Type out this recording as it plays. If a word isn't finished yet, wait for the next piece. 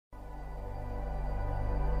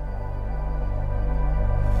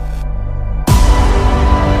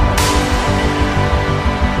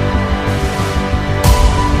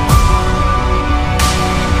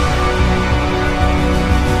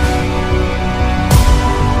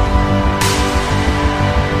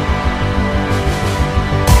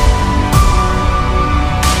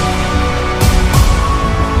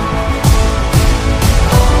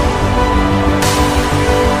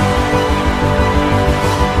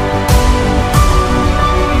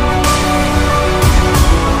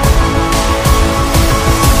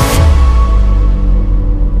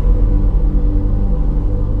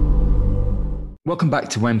back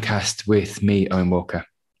to Wemcast with me, Eoin Walker.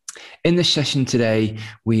 In this session today,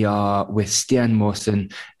 we are with Stian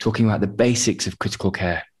Mohrsen talking about the basics of critical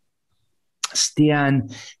care.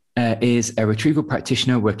 Stian is a retrieval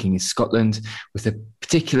practitioner working in Scotland with a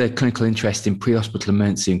particular clinical interest in pre-hospital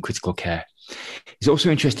emergency and critical care. He's also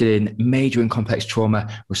interested in major and complex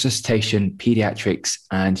trauma, resuscitation, paediatrics,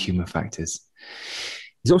 and human factors.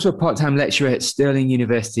 He's also a part-time lecturer at Stirling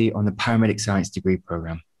University on the paramedic science degree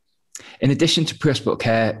programme. In addition to pre-hospital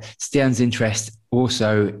care, Stian's interest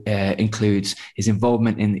also includes his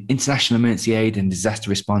involvement in international emergency aid and disaster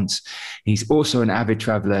response. He's also an avid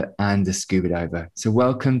traveller and a scuba diver. So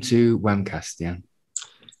welcome to Wemcast, Stian.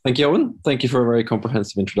 Thank you, Eoin. Thank you for a very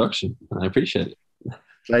comprehensive introduction. I appreciate it.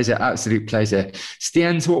 Pleasure, absolute pleasure.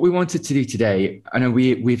 Stian, so what we wanted to do today, I know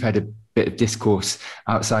we've had a bit of discourse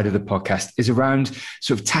outside of the podcast, is around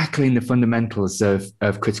sort of tackling the fundamentals of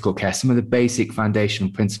critical care, some of the basic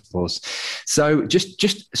foundational principles. So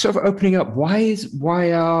just sort of opening up,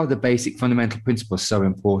 why are the basic fundamental principles so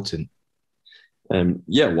important?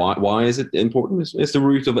 Why is it important? It's the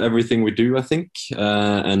root of everything we do, I think.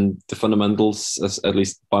 And the fundamentals, at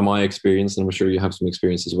least by my experience, and I'm sure you have some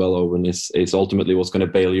experience as well, Owen, is ultimately what's going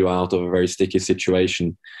to bail you out of a very sticky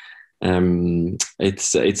situation.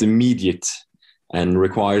 It's immediate and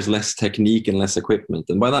requires less technique and less equipment.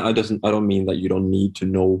 And by that, I don't mean that you don't need to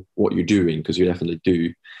know what you're doing, because you definitely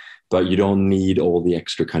do, but you don't need all the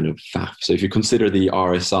extra kind of faff. So if you consider the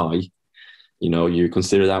RSI, you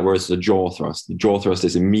consider that versus a jaw thrust. The jaw thrust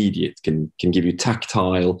is immediate, can give you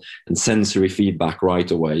tactile and sensory feedback right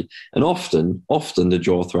away. And often the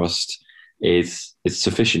jaw thrust is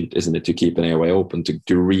sufficient, isn't it, to keep an airway open,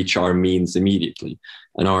 to reach our means immediately.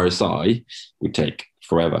 An RSI would take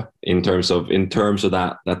forever in terms of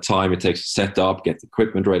that time it takes to set up, get the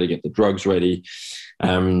equipment ready, get the drugs ready.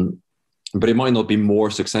 But it might not be more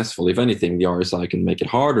successful. If anything, the RSI can make it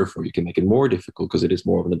harder for you, can make it more difficult, because it is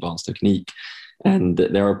more of an advanced technique. And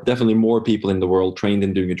there are definitely more people in the world trained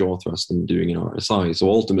in doing a jaw thrust than doing an RSI. So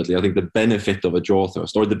ultimately, I think the benefit of a jaw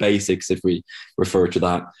thrust, or the basics, if we refer to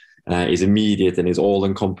that, is immediate and is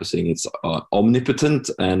all-encompassing. It's omnipotent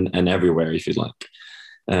and everywhere, if you like.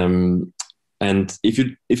 And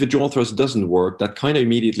if a jaw thrust doesn't work, that kind of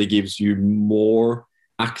immediately gives you more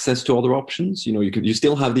access to other options. You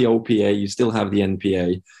still have the OPA, you still have the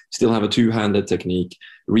NPA, still have a two-handed technique,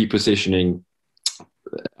 repositioning,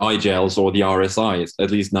 iGels, or the RSI,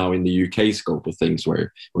 at least now in the UK scope of things,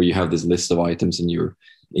 where you have this list of items in your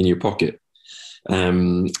pocket.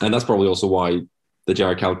 And that's probably also why the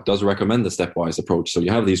JRCalc does recommend the stepwise approach. So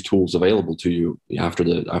you have these tools available to you after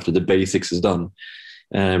the basics is done,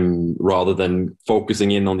 rather than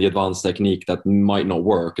focusing in on the advanced technique that might not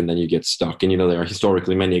work, and then you get stuck. And there are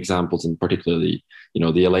historically many examples, and particularly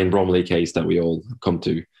the Elaine Bromley case that we all come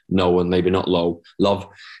to know and maybe not love,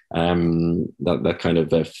 that kind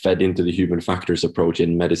of fed into the human factors approach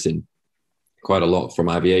in medicine quite a lot from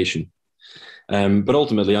aviation. But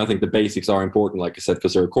ultimately, I think the basics are important, like I said,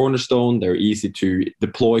 because they're a cornerstone. They're easy to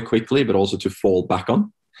deploy quickly, but also to fall back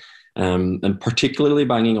on. And particularly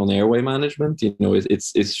banging on airway management,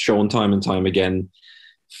 it's shown time and time again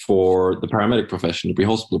for the paramedic profession, the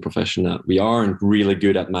pre-hospital profession, that we aren't really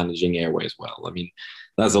good at managing airways well. I mean,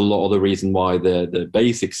 that's a lot of the reason why the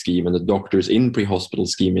basic scheme and the doctors in pre-hospital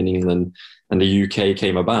scheme in England and the UK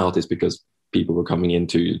came about, is because people were coming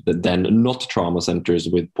into the then not trauma centres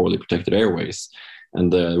with poorly protected airways.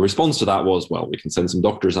 And the response to that was, well, we can send some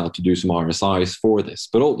doctors out to do some RSIs for this.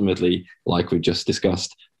 But ultimately, like we just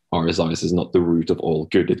discussed, RSIs is not the root of all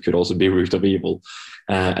good. It could also be root of evil.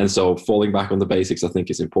 And so falling back on the basics, I think,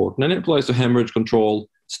 is important. And it applies to hemorrhage control,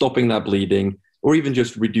 stopping that bleeding, or even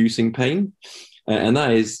just reducing pain. And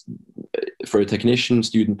that is for a technician,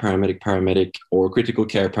 student paramedic, or critical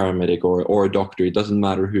care paramedic, or a doctor. It doesn't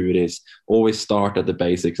matter who it is. Always start at the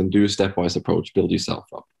basics and do a stepwise approach, build yourself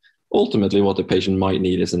up. Ultimately, what the patient might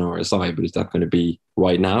need is an RSI, but is that going to be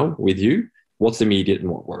right now with you? What's immediate and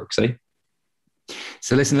what works, eh?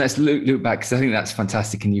 So listen, let's look back, because I think that's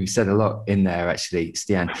fantastic, and you've said a lot in there, actually,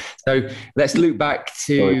 Stian. So let's look back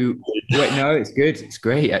to no, it's good, it's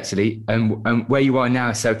great, actually, and where you are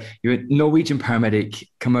now. So you're a Norwegian paramedic,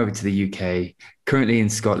 come over to the UK, currently in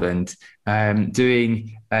Scotland,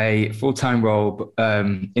 doing a full-time role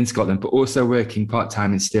in Scotland, but also working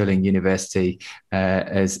part-time in Stirling University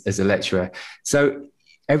as a lecturer. So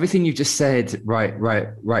everything you've just said right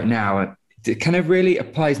now, it kind of really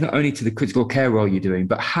applies not only to the critical care role you're doing,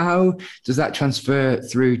 but how does that transfer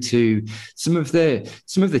through to some of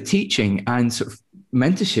the teaching and sort of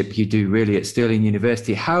mentorship you do really at Stirling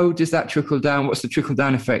University? How does that trickle down? What's the trickle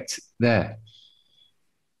down effect there?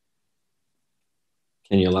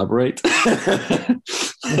 Can you elaborate?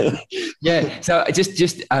 Yeah, so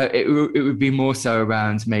it would be more so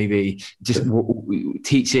around maybe just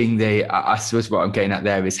teaching I suppose what I'm getting at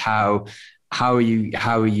there is how are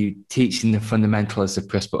you teaching the fundamentals of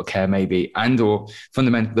pre-hospital care maybe, and or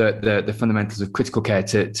the fundamentals of critical care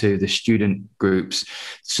to the student groups,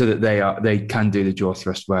 so that they can do the jaw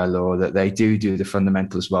thrust well, or that they do the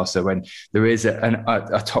fundamentals well. So when there is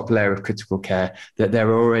a top layer of critical care, that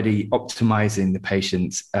they're already optimizing the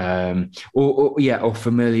patients, or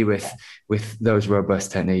familiar with those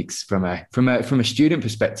robust techniques from a student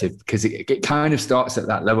perspective, because it kind of starts at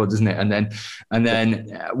that level, doesn't it? And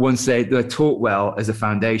then once they're taught well as a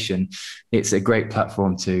foundation, it's a great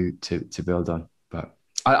platform to build on. But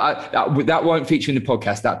that won't feature in the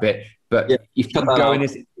podcast, that bit. But if you go in,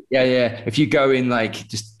 if you go in, like,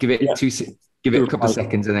 just give it a couple of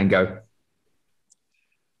seconds and then go.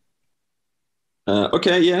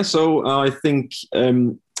 So I think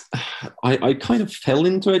I kind of fell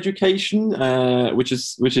into education, which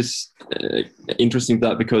is interesting,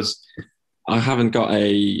 that because I haven't got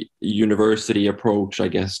a university approach, I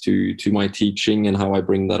guess, to my teaching and how I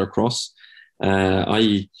bring that across.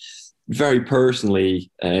 I very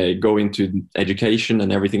personally go into education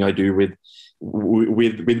and everything I do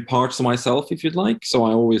with parts of myself, if you'd like. So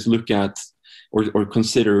I always look at or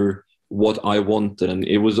consider what I wanted, and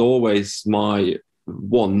it was always my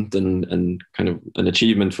want and kind of an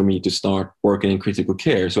achievement for me to start working in critical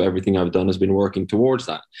care. So everything I've done has been working towards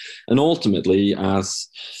that. And ultimately, as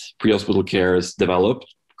pre-hospital care has developed,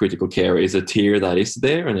 critical care is a tier that is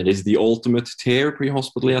there, and it is the ultimate tier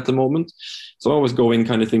pre-hospitally at the moment. So I always go in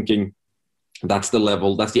kind of thinking, that's the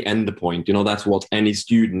level, that's the end point. That's what any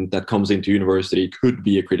student that comes into university could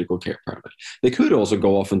be, a critical care paramedic. They could also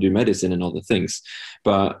go off and do medicine and other things.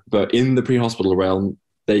 But in the pre-hospital realm,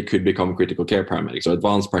 they could become critical care paramedics or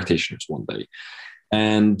advanced practitioners one day.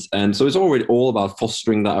 And so it's already all about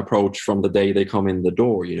fostering that approach from the day they come in the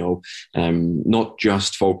door, not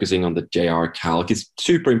just focusing on the JR Calc. It's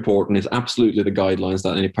super important. It's absolutely the guidelines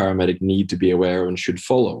that any paramedic need to be aware of and should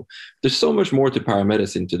follow. There's so much more to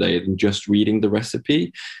paramedicine today than just reading the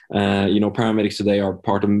recipe. Paramedics today are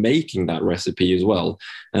part of making that recipe as well.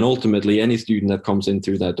 And ultimately, any student that comes in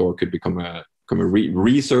through that door could become a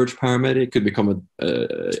research paramedic, could become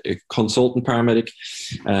a consultant paramedic,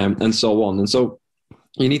 and so on. And so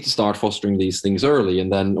you need to start fostering these things early,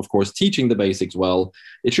 and then, of course, teaching the basics well.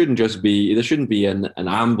 There shouldn't be an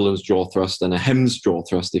ambulance jaw thrust and a HEMS jaw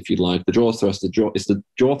thrust, if you'd like. The jaw thrust is the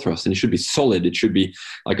jaw thrust, and it should be solid. It should be,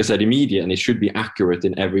 like I said, immediate, and it should be accurate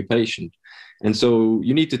in every patient. And so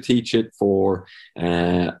you need to teach it for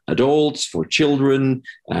adults, for children,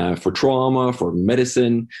 for trauma, for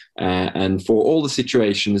medicine, and for all the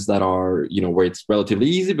situations that are, where it's relatively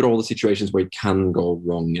easy, but all the situations where it can go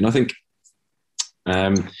wrong. And I think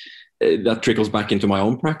that trickles back into my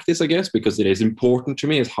own practice, I guess, because it is important to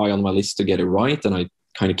me. It's high on my list to get it right, and I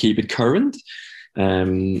kind of keep it current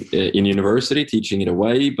in university, teaching it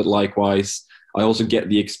away. But likewise, I also get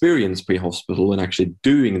the experience pre-hospital and actually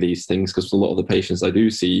doing these things, because a lot of the patients I do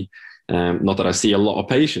see, not that I see a lot of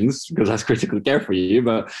patients because that's critical care for you,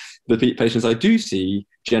 but the patients I do see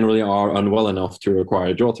generally are unwell enough to require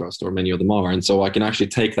a jaw thrust, or many of them are. And so I can actually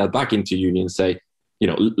take that back into uni and say,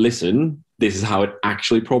 listen, this is how it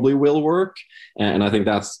actually probably will work. And I think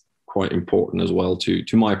that's quite important as well to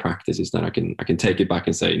my practice, is that I can take it back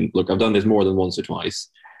and say, look, I've done this more than once or twice.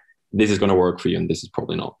 This is going to work for you, and this is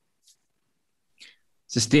probably not.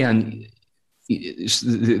 So Stian,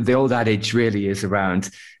 the old adage really is around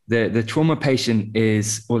the trauma patient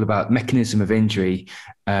is all about mechanism of injury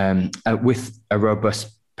with a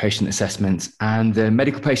robust patient assessment, and the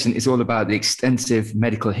medical patient is all about the extensive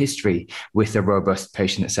medical history with a robust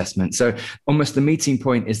patient assessment. So almost the meeting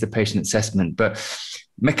point is the patient assessment, but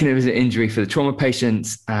mechanism of injury for the trauma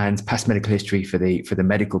patients and past medical history for the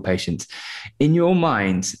medical patients. In your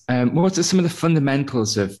mind, what are some of the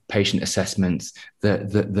fundamentals of patient assessments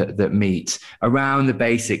that meet around the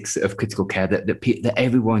basics of critical care that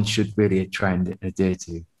everyone should really try and adhere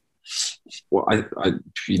to? Well,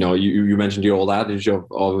 you mentioned the old adage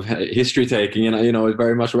of history taking, and it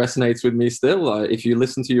very much resonates with me still. If you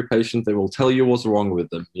listen to your patient, they will tell you what's wrong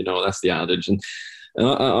with them. That's the adage, and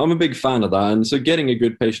I'm a big fan of that. And so getting a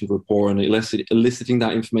good patient rapport and eliciting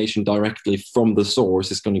that information directly from the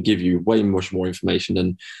source is going to give you way much more information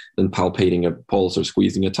than palpating a pulse or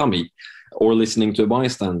squeezing a tummy or listening to a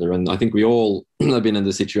bystander. And I think we all have been in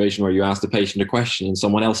the situation where you ask the patient a question and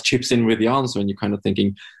someone else chips in with the answer, and you're kind of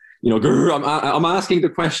thinking, I'm asking the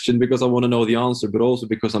question because I want to know the answer, but also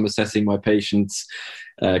because I'm assessing my patient's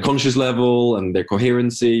conscious level and their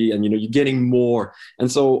coherency, and you're getting more. And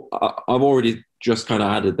so I've already just kind of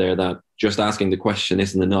added there that just asking the question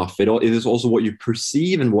isn't enough. It is also what you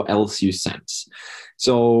perceive and what else you sense.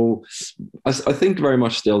 So I think very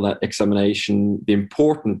much still that examination, the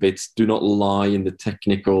important bits do not lie in the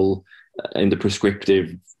technical, in the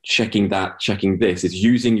prescriptive, checking that, checking this. It's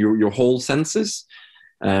using your whole senses.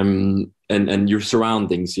 And your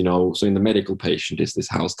surroundings, you know. So in the medical patient, is this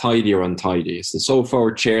house tidy or untidy? Is the sofa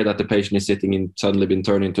or chair that the patient is sitting in suddenly been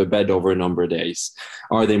turned into a bed over a number of days?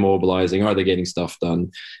 Are they mobilizing? Are they getting stuff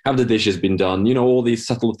done? Have the dishes been done? You know, all these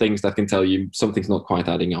subtle things that can tell you something's not quite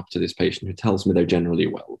adding up to this patient, who tells me they're generally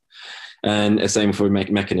well. And same for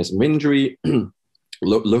mechanism of injury.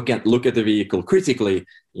 Look at the vehicle critically.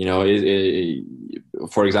 You know,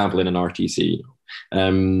 for example, in an RTC.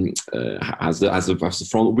 Has the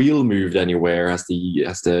front wheel moved anywhere? Has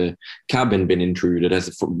the cabin been intruded? Has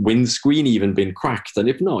the windscreen even been cracked? And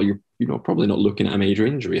if not, you're probably not looking at a major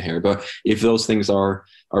injury here. But if those things are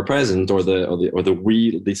present, or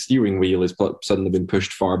the steering wheel is suddenly been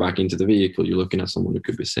pushed far back into the vehicle, you're looking at someone who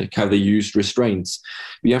could be sick. Have they used restraints?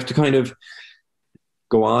 You have to kind of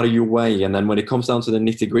go out of your way. And then when it comes down to the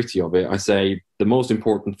nitty-gritty of it, I say the most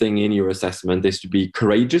important thing in your assessment is to be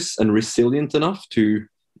courageous and resilient enough to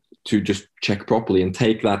just check properly and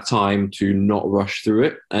take that time to not rush through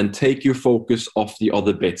it and take your focus off the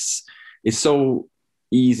other bits. It's so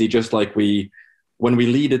easy, just like when we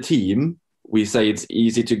lead a team, we say it's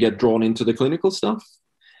easy to get drawn into the clinical stuff.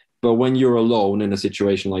 But when you're alone in a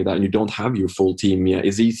situation like that and you don't have your full team yet,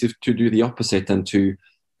 it's easy to do the opposite and to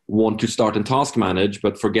want to start and task manage,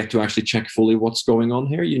 but forget to actually check fully what's going on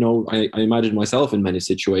here. You know, I imagine myself in many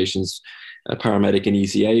situations, a paramedic and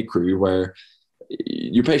ECA crew, where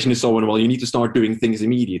your patient is so unwell, you need to start doing things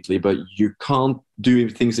immediately, but you can't do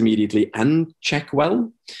things immediately and check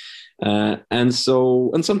well. And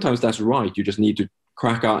sometimes that's right. You just need to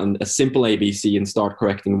crack out a simple ABC and start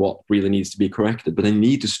correcting what really needs to be corrected. But then you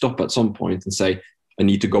need to stop at some point and say, I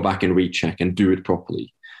need to go back and recheck and do it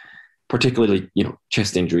properly. Particularly, you know,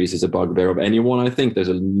 chest injuries is a bugbear of anyone. I think there's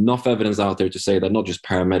enough evidence out there to say that not just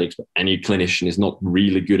paramedics, but any clinician is not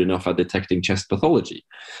really good enough at detecting chest pathology,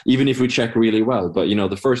 even if we check really well. But, you know,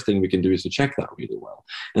 the first thing we can do is to check that really well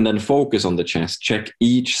and then focus on the chest, check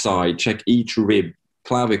each side, check each rib,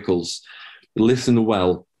 clavicles, listen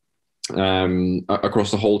well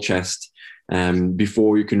across the whole chest.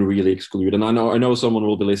 Before you can really exclude. And I know someone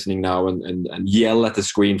will be listening now and yell at the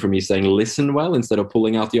screen for me saying listen well instead of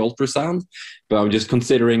pulling out the ultrasound. But I'm just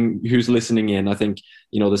considering who's listening in. I think,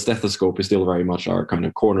 you know, the stethoscope is still very much our kind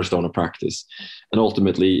of cornerstone of practice. And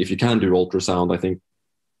ultimately, if you can do ultrasound, I think,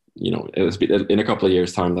 you know, in a couple of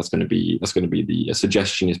years' time, that's going to be the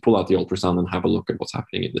suggestion is pull out the ultrasound and have a look at what's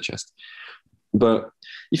happening in the chest. But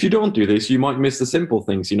if you don't do this, you might miss the simple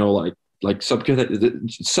things, you know, like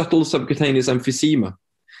subtle subcutaneous emphysema,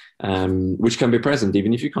 which can be present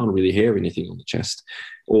even if you can't really hear anything on the chest,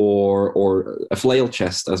 or a flail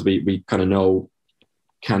chest, as we kind of know,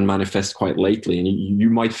 can manifest quite lately, and you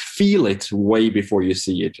might feel it way before you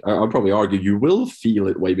see it. I'll probably argue you will feel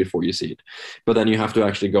it way before you see it, but then you have to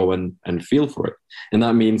actually go and feel for it. And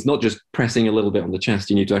that means not just pressing a little bit on the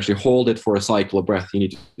chest, you need to actually hold it for a cycle of breath. You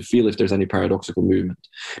need to feel if there's any paradoxical movement.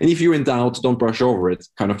 And if you're in doubt, don't brush over it,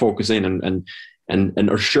 kind of focus in and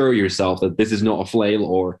assure yourself that this is not a flail,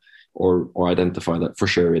 or identify that for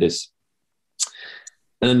sure it is.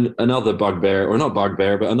 And another bugbear, or not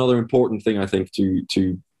bugbear, but another important thing I think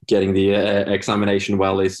to getting the examination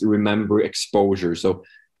well is remember exposure. So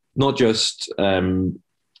not just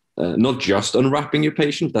unwrapping your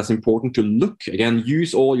patient. That's important to look. Again,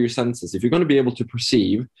 use all your senses. If you're going to be able to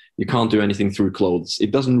perceive, you can't do anything through clothes.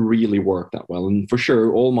 It doesn't really work that well. And for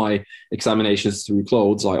sure, all my examinations through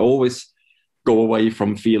clothes, I always go away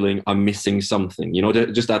from feeling I'm missing something. You know,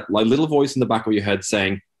 just that like little voice in the back of your head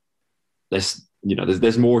saying,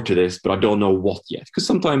 there's more to this, but I don't know what yet. Because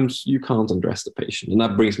sometimes you can't undress the patient. And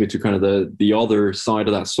that brings me to kind of the other side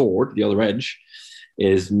of that sword, the other edge,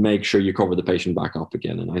 is make sure you cover the patient back up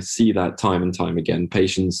again. And I see that time and time again,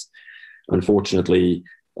 patients, unfortunately,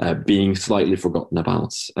 being slightly forgotten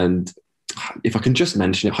about. And if I can just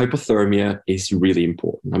mention it, hypothermia is really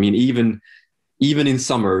important. I mean, even in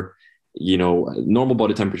summer, you know, normal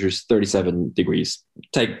body temperature is 37 degrees,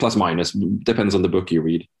 take plus minus, depends on the book you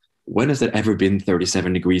read. When has there ever been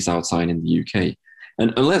 37 degrees outside in the UK?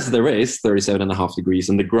 And unless there is 37.5 degrees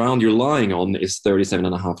and the ground you're lying on is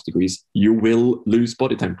 37.5 degrees, you will lose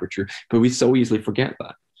body temperature. But we so easily forget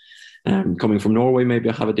that. Coming from Norway, maybe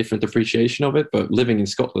I have a different appreciation of it, but living in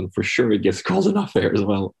Scotland, for sure, it gets cold enough there as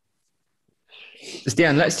well.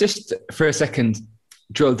 Stian, let's just for a second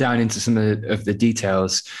drill down into some of the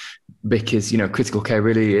details. because, critical care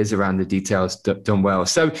really is around the details done well.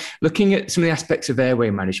 So looking at some of the aspects of airway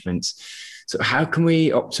management, so how can we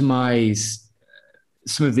optimize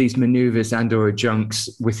some of these maneuvers and or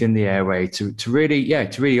adjuncts within the airway to really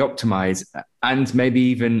optimize and maybe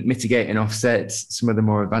even mitigate and offset some of the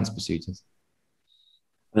more advanced procedures?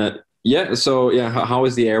 How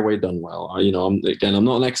is the airway done well? I'm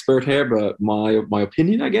not an expert here, but my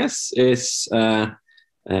opinion, I guess, is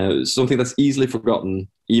something that's easily forgotten,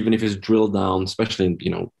 even if it's drilled down, especially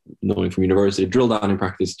knowing from university, drilled down in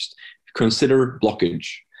practice. Just consider blockage.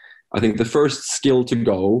 I think the first skill to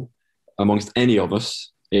go amongst any of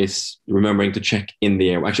us is remembering to check in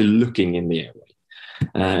the airway, actually looking in the airway.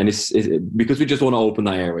 And it's because we just want to open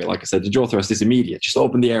that airway. Like I said, the jaw thrust is immediate. Just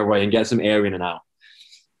open the airway and get some air in and out.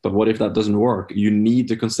 But what if that doesn't work? You need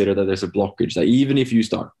to consider that there's a blockage, that even if you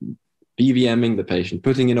start BVMing the patient,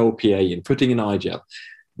 putting in OPA and putting in iGel,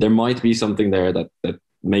 there might be something there that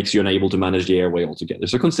makes you unable to manage the airway altogether.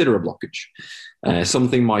 So consider a blockage.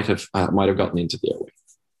 Something might have gotten into the airway.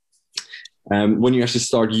 When you actually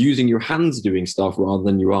start using your hands doing stuff rather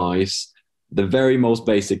than your eyes, the very most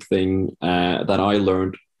basic thing that I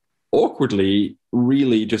learned awkwardly,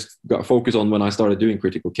 really just got focused on when I started doing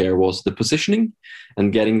critical care, was the positioning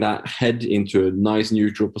and getting that head into a nice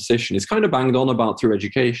neutral position. It's kind of banged on about through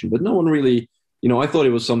education, but no one really, I thought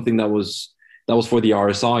it was something that was for the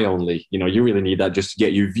RSI only. You really need that just to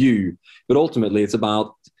get your view. But ultimately, it's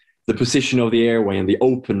about the position of the airway, and the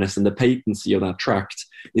openness and the patency of that tract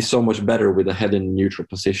is so much better with the head in a neutral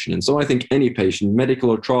position. And so I think any patient, medical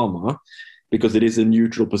or trauma, because it is a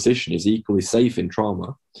neutral position, is equally safe in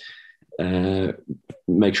trauma.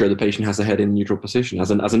 Make sure the patient has a head in a neutral position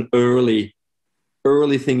as an early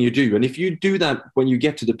thing you do. And if you do that when you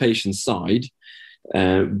get to the patient's side,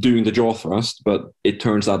 doing the jaw thrust, but it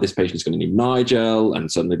turns out this patient is going to need nigel,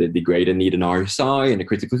 and suddenly they degrade and need an RSI, and a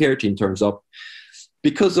critical care team turns up,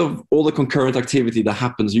 because of all the concurrent activity that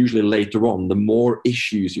happens usually later on, the more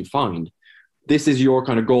issues you find. This is your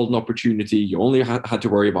kind of golden opportunity. You only had to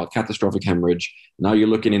worry about catastrophic hemorrhage. Now you're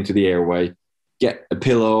looking into the airway. Get a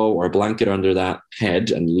pillow or a blanket under that head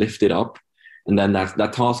and lift it up. And then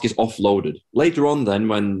that task is offloaded. Later on then,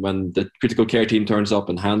 when the critical care team turns up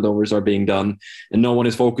and handovers are being done and no one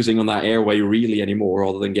is focusing on that airway really anymore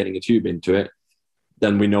other than getting a tube into it,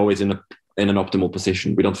 then we know it's in an optimal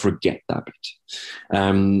position. We don't forget that bit.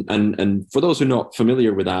 And for those who are not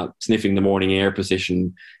familiar with that, sniffing the morning air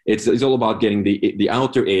position, it's all about getting the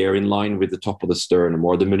outer air in line with the top of the sternum,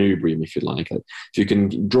 or the manubrium, if you like. So you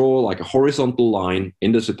can draw like a horizontal line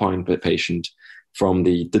in the supine patient from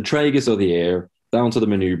the tragus of the air down to the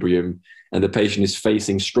manubrium, and the patient is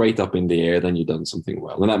facing straight up in the air, then you've done something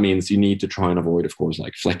well. And that means you need to try and avoid, of course,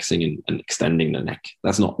 like flexing and extending the neck.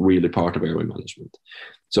 That's not really part of airway management.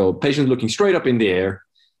 So patient looking straight up in the air,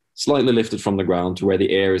 slightly lifted from the ground to where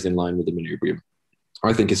the air is in line with the manubrium,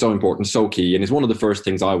 I think is so important, so key. And it's one of the first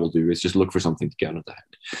things I will do, is just look for something to get under the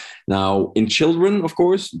head. Now, in children, of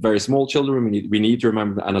course, very small children, we need to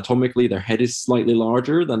remember anatomically their head is slightly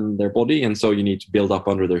larger than their body. And so you need to build up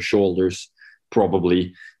under their shoulders,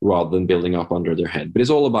 probably, rather than building up under their head. But it's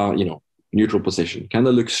all about, neutral position. Can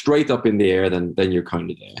they look straight up in the air, then you're kind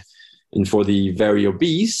of there. And for the very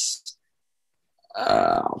obese,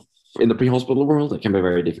 in the pre-hospital world, it can be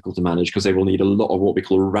very difficult to manage because they will need a lot of what we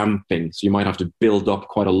call ramping. So you might have to build up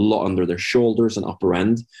quite a lot under their shoulders and upper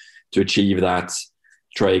end to achieve that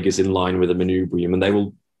tragus in line with the manubrium. And they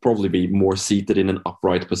will probably be more seated in an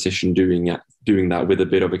upright position doing that with a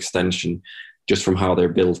bit of extension just from how they're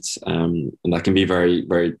built. And that can be very,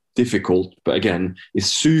 very difficult. But again, it's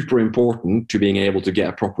super important to being able to get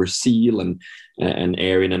a proper seal and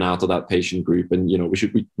air in and out of that patient group. And,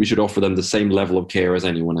 we should offer them the same level of care as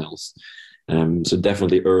anyone else. So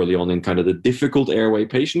definitely early on in kind of the difficult airway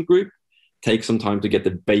patient group, take some time to get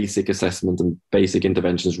the basic assessment and basic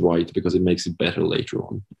interventions right, because it makes it better later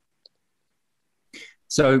on.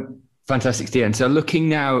 So fantastic, Stian. So looking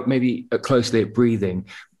now maybe closely at breathing,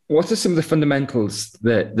 what are some of the fundamentals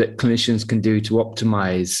that clinicians can do to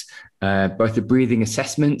optimize both the breathing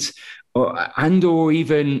assessment or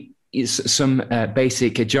even some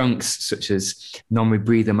basic adjuncts such as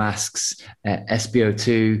non-rebreather masks,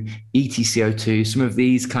 SpO2, EtCO2, some of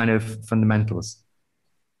these kind of fundamentals?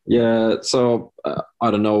 Yeah, so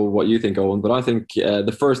I don't know what you think, Eoin, but I think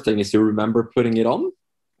the first thing is to remember putting it on.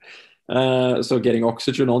 So getting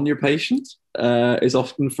oxygen on your patient is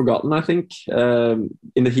often forgotten, I think, in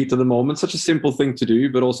the heat of the moment. Such a simple thing to do,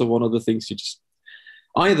 but also one of the things you just,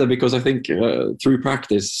 either because I think through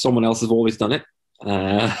practice, someone else has always done it,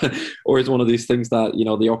 or it's one of these things that,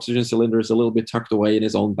 the oxygen cylinder is a little bit tucked away in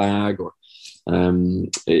his own bag, or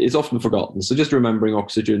It's often forgotten. So just remembering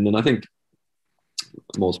oxygen, and I think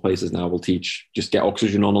most places now will teach just get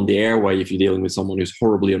oxygen on the airway if you're dealing with someone who's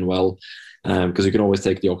horribly unwell, because you can always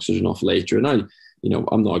take the oxygen off later. And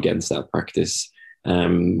I'm not against that practice.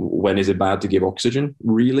 When is it bad to give oxygen?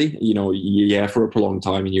 Really? Yeah, for a prolonged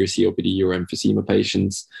time in your COPD or emphysema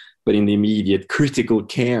patients, but in the immediate critical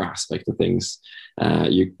care aspect of things,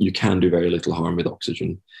 you can do very little harm with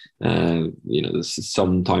oxygen. There's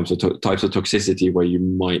some types of toxicity where you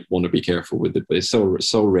might want to be careful with it, but it's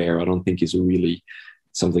so rare. I don't think it's really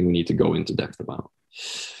something we need to go into depth about.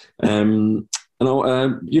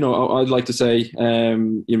 I'd like to say,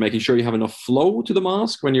 you're making sure you have enough flow to the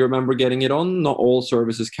mask when you remember getting it on. Not all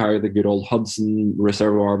services carry the good old Hudson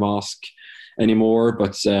reservoir mask anymore,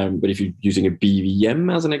 but if you're using a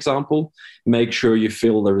BVM as an example, make sure you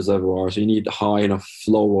fill the reservoir. So you need high enough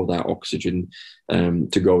flow of that oxygen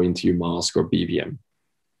to go into your mask or BVM.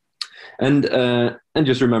 And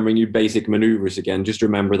just remembering your basic maneuvers again. Just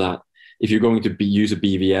remember that if you're going to use a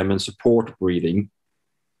BVM and support breathing,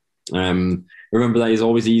 remember that it's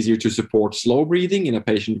always easier to support slow breathing in a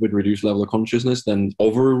patient with reduced level of consciousness than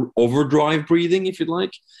overdrive breathing, if you'd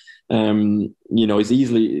like. It's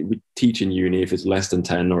easily, we teach in uni, if it's less than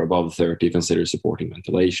 10 or above 30, consider supporting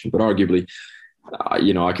ventilation. But arguably,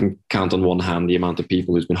 I can count on one hand the amount of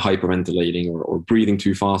people who's been hyperventilating or breathing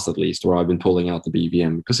too fast, at least, where I've been pulling out the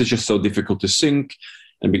BVM because it's just so difficult to sync.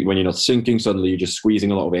 And when you're not syncing, suddenly you're just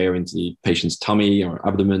squeezing a lot of air into the patient's tummy or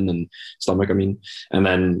abdomen and stomach, and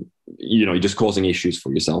then, you're just causing issues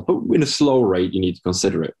for yourself. But in a slow rate, you need to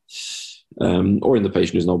consider it. Or in the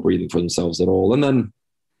patient who's not breathing for themselves at all. And then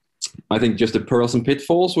I think just the pearls and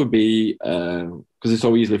pitfalls would be, because it's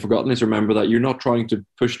so easily forgotten, is remember that you're not trying to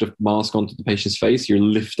push the mask onto the patient's face. You're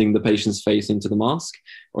lifting the patient's face into the mask,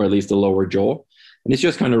 or at least the lower jaw. And it's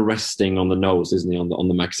just kind of resting on the nose, isn't it, on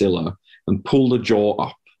the maxilla, and pull the jaw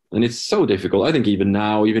up. And it's so difficult. I think even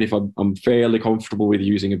now, even if I'm fairly comfortable with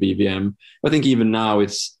using a BVM, I think even now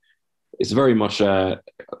it's very much,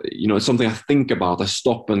 it's something I think about. I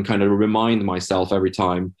stop and kind of remind myself every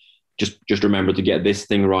time, just remember to get this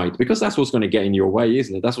thing right, because that's what's going to get in your way,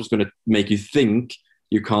 isn't it? That's what's going to make you think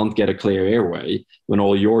you can't get a clear airway when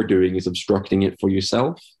all you're doing is obstructing it for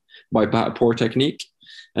yourself by poor technique.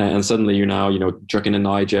 And suddenly you're now, chucking a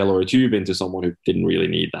nigel or a tube into someone who didn't really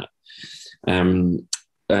need that. And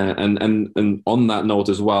on that note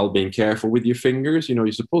as well, being careful with your fingers.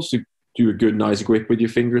 You're supposed to do a good, nice grip with your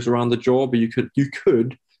fingers around the jaw, but you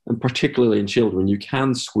could, and particularly in children, you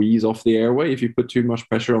can squeeze off the airway if you put too much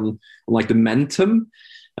pressure on like the mentum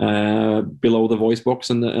below the voice box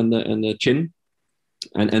and the chin.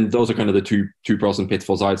 And those are kind of the two pros and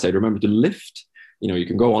pitfalls, I'd say. Remember to lift. You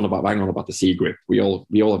can go on bang on about the C grip. We all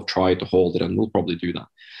have tried to hold it, and we'll probably do that.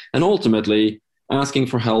 And ultimately, asking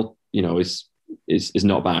for help, is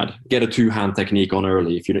not bad. Get a two-hand technique on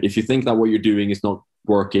early. If you think that what you're doing is not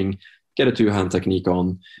working, get a two-hand technique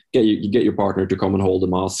on. Get your partner to come and hold the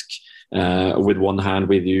mask with one hand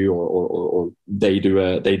with you, or they do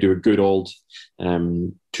a good old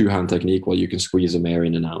two-hand technique while you can squeeze some air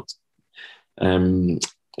in and out. And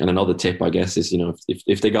another tip, I guess, is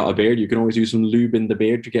if they got a beard, you can always use some lube in the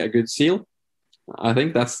beard to get a good seal. I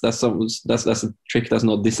think that's a trick that's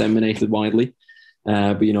not disseminated widely.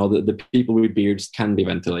 But the people with beards can be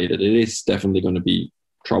ventilated. It is definitely going to be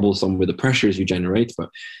troublesome with the pressures you generate, but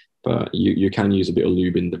you can use a bit of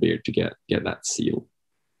lube in the beard to get that seal.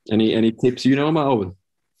 Any tips about, Owen?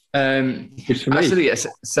 Absolutely, yes.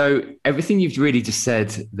 So everything you've really just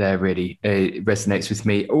said there really resonates with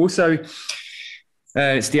me. Also,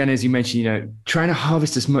 Stian, as you mentioned, trying to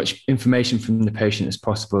harvest as much information from the patient as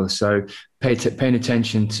possible. So paying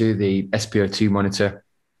attention to the SpO2 monitor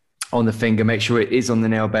on the finger, make sure it is on the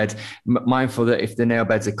nail bed. Mindful that if the nail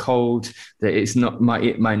beds are cold, that it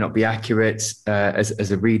might not be accurate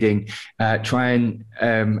as a reading. I'm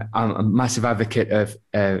a massive advocate of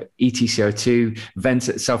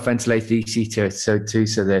ETCO2, self-ventilated ETCO2,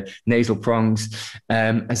 so the nasal prongs,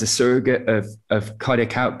 as a surrogate of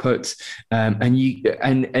cardiac output. And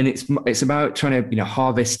it's about trying to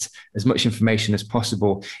harvest as much information as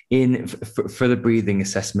possible for the breathing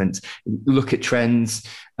assessment. Look at trends.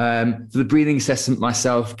 For the breathing assessment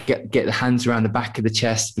myself, get the hands around the back of the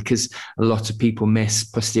chest, because a lot of people miss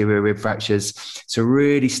posterior rib fractures. So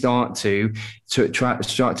really start to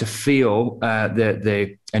feel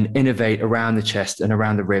and innovate around the chest and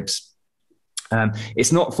around the ribs.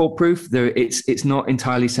 It's not foolproof. It's not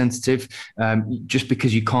entirely sensitive. Just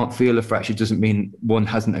because you can't feel a fracture doesn't mean one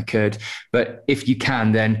hasn't occurred. But if you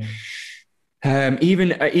can, then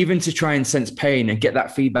Even to try and sense pain and get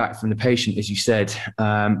that feedback from the patient, as you said,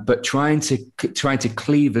 but trying to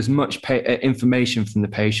cleave as much information from the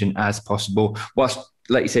patient as possible, whilst,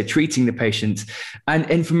 like you said, treating the patient.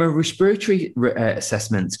 And from a respiratory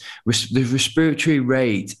assessment, the respiratory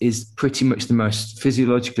rate is pretty much the most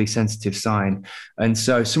physiologically sensitive sign. And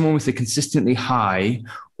so someone with a consistently high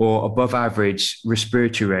or above average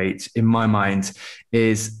respiratory rate, in my mind,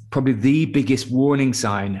 is probably the biggest warning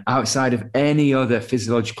sign outside of any other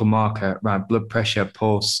physiological marker around blood pressure,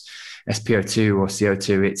 pulse, SpO2 or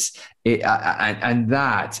CO2. And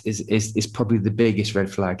that is probably the biggest red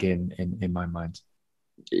flag in my mind.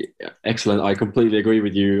 Excellent. I completely agree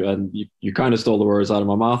with you, and you kind of stole the words out of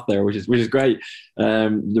my mouth there, which is great.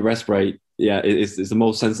 The rest rate, is the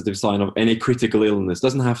most sensitive sign of any critical illness.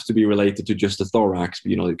 Doesn't have to be related to just the thorax.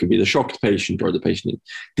 But, it could be the shocked patient or the patient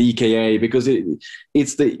in DKA, because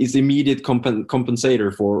it's the immediate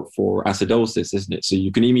compensator for acidosis, isn't it? So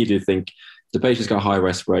you can immediately think the patient's got a high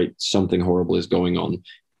rest rate, something horrible is going on.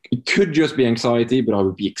 It could just be anxiety, but I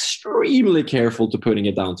would be extremely careful to putting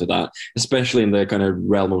it down to that, especially in the kind of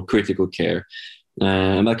realm of critical care.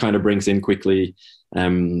 And that kind of brings in quickly,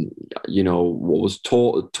 what was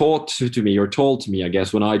taught to me or told to me, I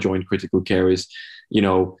guess, when I joined critical care is,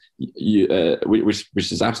 which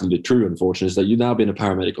is absolutely true, unfortunately, is that you've now been a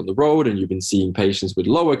paramedic on the road and you've been seeing patients with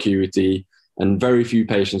low acuity and very few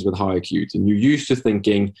patients with high acuity. And you're used to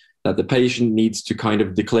thinking that the patient needs to kind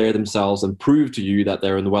of declare themselves and prove to you that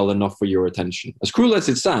they're well enough for your attention. As cruel as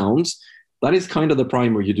it sounds, that is kind of the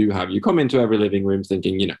primer you do have. You come into every living room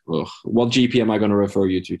thinking, what GP am I going to refer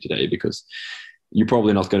you to today? Because you're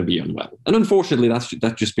probably not going to be unwell. And unfortunately,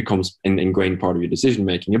 that just becomes an ingrained part of your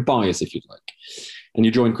decision-making, a bias, if you'd like. And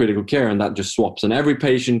you join critical care and that just swaps. And every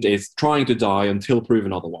patient is trying to die until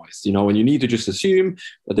proven otherwise. And you need to just assume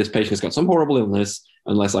that this patient has got some horrible illness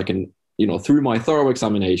unless I can, through my thorough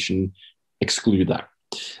examination, exclude that,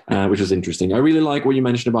 which was interesting. I really like what you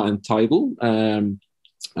mentioned about entitled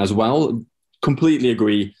as well. Completely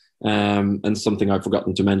agree. And something I've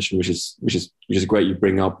forgotten to mention, which is great you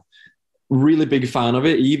bring up. Really big fan of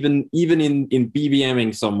it, even in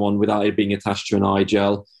BBMing someone without it being attached to an eye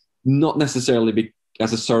gel, not necessarily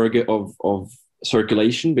as a surrogate of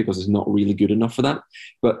circulation, because it's not really good enough for that,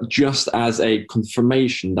 but just as a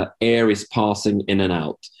confirmation that air is passing in and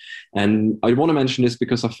out. And I want to mention this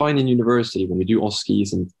because I find in university, when we do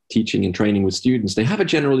OSCEs and teaching and training with students, they have a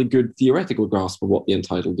generally good theoretical grasp of what the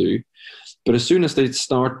entitled do. But as soon as they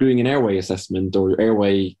start doing an airway assessment or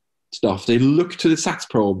airway stuff, they look to the SATS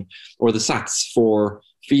probe or the SATS for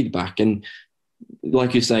feedback. And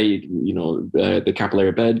like you say, the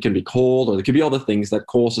capillary bed can be cold, or there could be other things that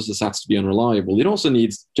causes the SATS to be unreliable. It also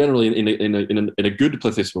needs, generally in a good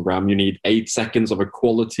plethysmogram, you need 8 seconds of a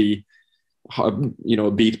quality,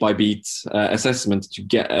 beat by beat assessment to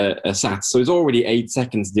get a SATS. So it's already 8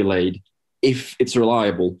 seconds delayed if it's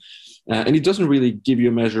reliable. And it doesn't really give you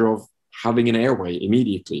a measure of having an airway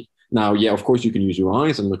immediately. Now, of course, you can use your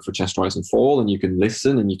eyes and look for chest rise and fall, and you can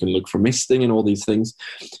listen and you can look for misting and all these things.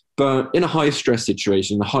 But in a high stress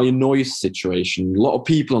situation, a high noise situation, a lot of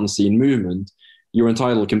people on scene, movement, your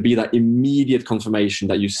entitled can be that immediate confirmation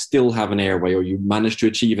that you still have an airway, or you managed to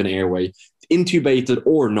achieve an airway, intubated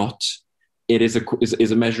or not. It is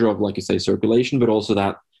a measure of, like you say, circulation, but also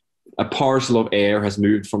that a parcel of air has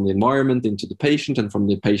moved from the environment into the patient and from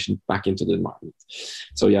the patient back into the environment.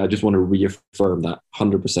 So I just want to reaffirm that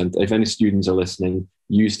 100%. If any students are listening,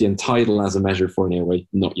 use the entitled as a measure for an airway,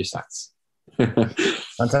 not your SATS.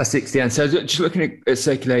 Fantastic, Stian. So just looking at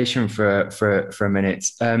circulation for a minute,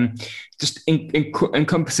 just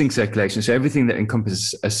encompassing circulation. So everything that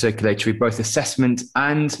encompasses a circulatory, both assessment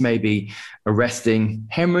and maybe arresting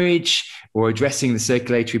hemorrhage or addressing the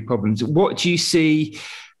circulatory problems. What do you see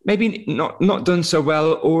maybe not done so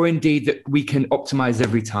well, or indeed that we can optimize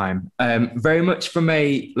every time? Very much from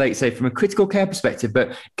a critical care perspective,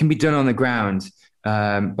 but can be done on the ground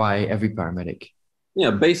by every paramedic.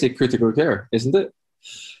 Yeah, basic critical care, isn't it?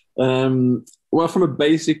 Well, from a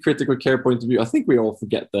basic critical care point of view, I think we all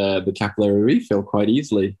forget the capillary refill quite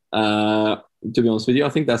easily. To be honest with you, I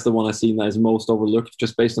think that's the one I've seen that is most overlooked,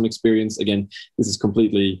 just based on experience. Again, this is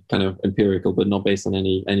completely kind of empirical, but not based on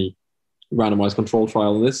any randomized control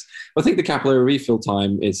trial on this. But I think the capillary refill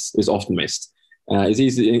time is often missed. It's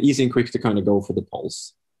easy and quick to kind of go for the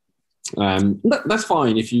pulse. That's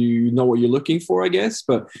fine if you know what you're looking for, I guess,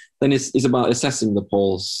 but then it's about assessing the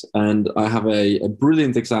pulse. And I have a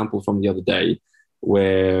brilliant example from the other day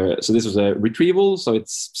so this was a retrieval, so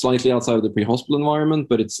it's slightly outside of the pre-hospital environment,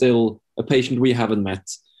 but it's still a patient we haven't met,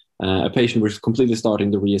 a patient we're completely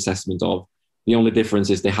starting the reassessment of. The only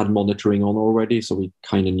difference is they had monitoring on already, so we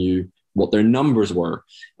kind of knew what their numbers were.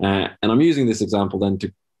 And I'm using this example then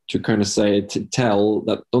to kind of tell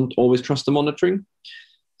that don't always trust the monitoring.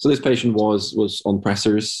 So this patient was on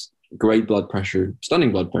pressors, great blood pressure,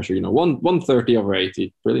 stunning blood pressure,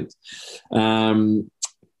 130/80, brilliant.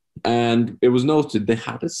 And it was noted they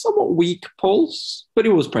had a somewhat weak pulse, but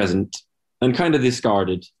it was present and kind of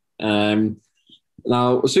discarded.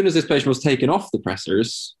 Now, as soon as this patient was taken off the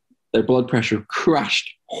pressors, their blood pressure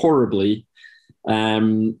crashed horribly.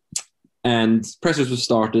 And pressors were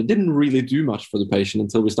started. Didn't really do much for the patient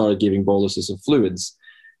until we started giving boluses of fluids.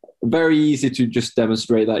 Very easy to just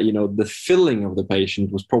demonstrate that, the filling of the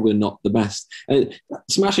patient was probably not the best.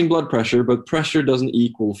 Smashing blood pressure, but pressure doesn't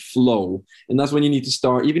equal flow. And that's when you need to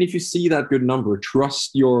start, even if you see that good number,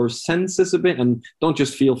 trust your senses a bit and don't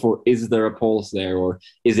just feel for, is there a pulse there, or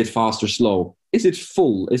is it fast or slow? Is it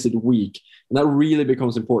full? Is it weak? And that really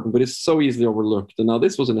becomes important, but it's so easily overlooked. And now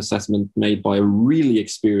this was an assessment made by a really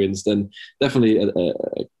experienced and definitely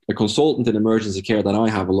a consultant in emergency care that I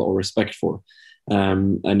have a lot of respect for.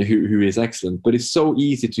 And who is excellent. But it's so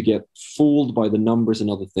easy to get fooled by the numbers and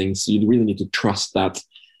other things. So you really need to trust that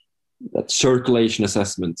circulation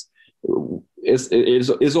assessment.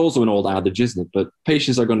 Is also an old adage, isn't it? But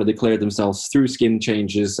patients are going to declare themselves through skin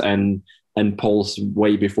changes and pulse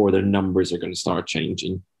way before their numbers are going to start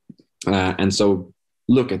changing. And so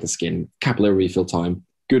look at the skin, capillary refill time,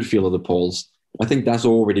 good feel of the pulse. I think that's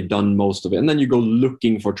already done most of it. And then you go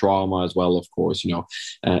looking for trauma as well, of course,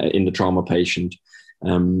 in the trauma patient.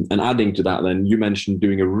 And adding to that, then you mentioned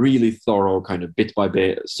doing a really thorough kind of bit by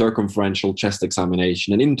bit circumferential chest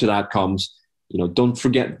examination. And into that comes, don't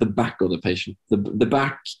forget the back of the patient. The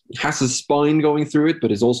back has a spine going through it,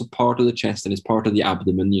 but is also part of the chest and is part of the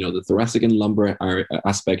abdomen. The thoracic and lumbar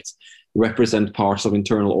aspects represent parts of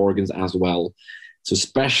internal organs as well. So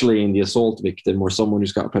especially in the assault victim or someone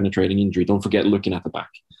who's got a penetrating injury, don't forget looking at the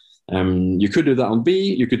back. You could do that on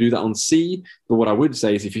B, you could do that on C, but what I would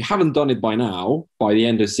say is if you haven't done it by now, by the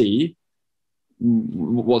end of C,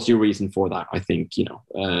 what's your reason for that? I think,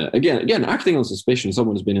 again, acting on suspicion,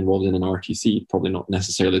 someone who's been involved in an RTC, probably not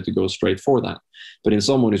necessarily to go straight for that. But in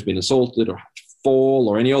someone who's been assaulted or fall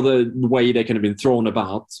or any other way they can have been thrown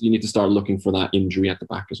about, you need to start looking for that injury at the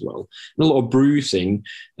back as well. And a lot of bruising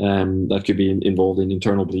that could be involved in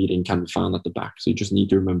internal bleeding can be found at the back. So you just need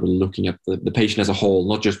to remember looking at the patient as a whole,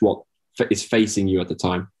 not just what is facing you at the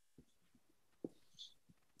time.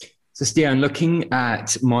 So Stian, looking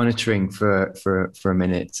at monitoring for a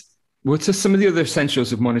minute, what are some of the other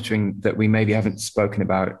essentials of monitoring that we maybe haven't spoken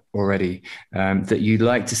about already that you'd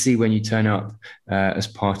like to see when you turn up as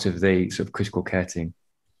part of the sort of critical care team?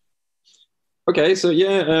 Okay, so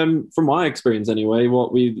from my experience anyway,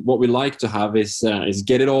 what we like to have is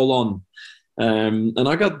get it all on. And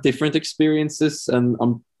I got different experiences, and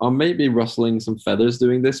I'm maybe rustling some feathers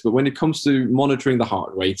doing this, but when it comes to monitoring the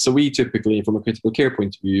heart rate, so we typically, from a critical care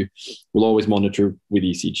point of view, will always monitor with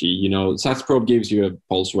ECG. SATS probe gives you a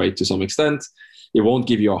pulse rate to some extent. It won't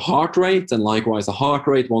give you a heart rate, and likewise, a heart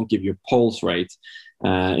rate won't give you a pulse rate,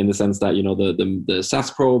 in the sense that, the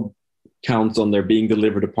SATS probe counts on there being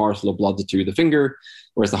delivered a parcel of blood to the finger,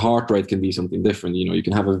 whereas the heart rate can be something different. You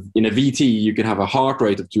can have in a VT, you can have a heart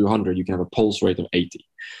rate of 200, you can have a pulse rate of 80.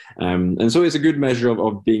 And so it's a good measure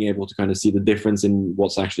of being able to kind of see the difference in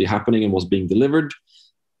what's actually happening and what's being delivered,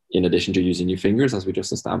 in addition to using your fingers, as we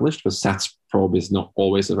just established, because SATS probe is not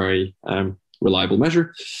always a very reliable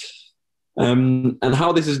measure. And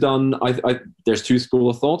how this is done, there's two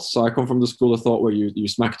schools of thoughts. So I come from the school of thought where you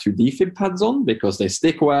smack two defib pads on because they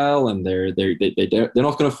stick well and they're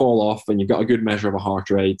not going to fall off, and you've got a good measure of a heart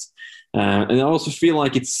rate. And I also feel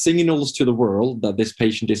like it signals to the world that this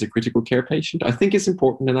patient is a critical care patient. I think it's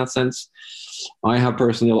important in that sense. I have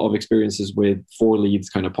personally a lot of experiences with 4 leads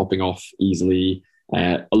kind of popping off easily,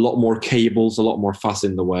 a lot more cables, a lot more fuss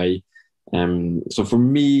in the way. So for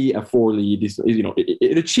me, a 4 lead is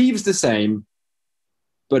it achieves the same,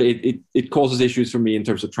 but it causes issues for me in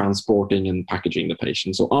terms of transporting and packaging the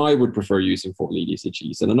patient. So I would prefer using 4 lead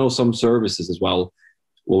ECGs. And I know some services as well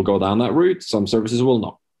will go down that route. Some services will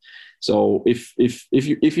not. So if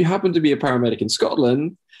you happen to be a paramedic in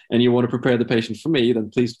Scotland and you want to prepare the patient for me, then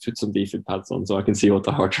please put some defib pads on so I can see what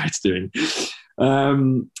the heart rate's doing.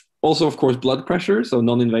 Also, of course, blood pressure. So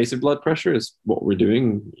non-invasive blood pressure is what we're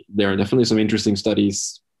doing. There are definitely some interesting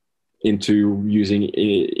studies into using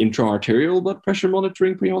intra-arterial blood pressure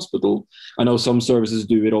monitoring pre-hospital. I know some services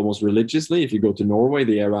do it almost religiously. If you go to Norway,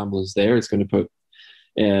 the air ambulance there is going to put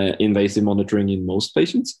invasive monitoring in most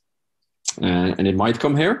patients. And it might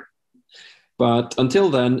come here. But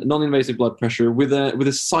until then, non-invasive blood pressure with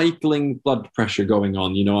a cycling blood pressure going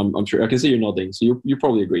on. I'm sure I can see you're nodding, so you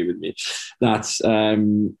probably agree with me. That's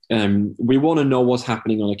we want to know what's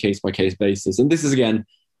happening on a case-by-case basis. And this is, again,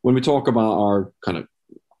 when we talk about our kind of,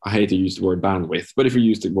 I hate to use the word bandwidth, but if we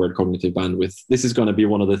use the word cognitive bandwidth, this is going to be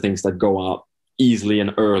one of the things that go up easily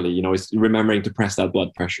and early. It's remembering to press that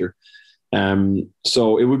blood pressure.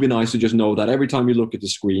 So it would be nice to just know that every time you look at the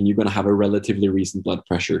screen, you're going to have a relatively recent blood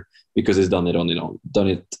pressure because it's done it on its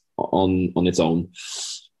own.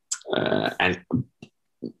 And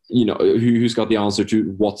who's got the answer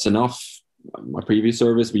to what's enough? My previous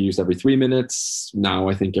service, we used every 3 minutes. Now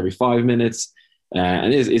I think every 5 minutes,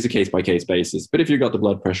 and it's a case by case basis. But if you got the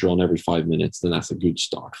blood pressure on every 5 minutes, then that's a good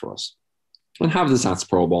start for us. And have the SATS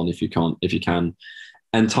probe on if you can.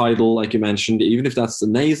 And tidal, like you mentioned, even if that's the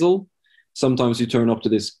nasal. Sometimes you turn up to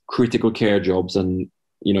this critical care jobs, and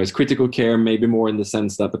it's critical care maybe more in the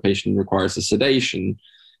sense that the patient requires a sedation,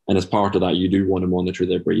 and as part of that you do want to monitor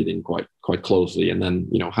their breathing quite closely, and then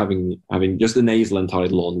having just the nasal and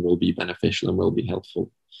tidal on will be beneficial and will be helpful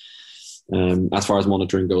as far as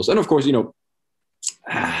monitoring goes. And of course,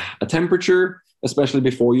 a temperature, especially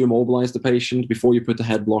before you immobilize the patient, before you put the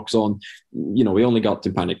head blocks on. We only got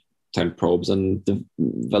tympanic temp probes, and the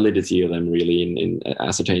validity of them really in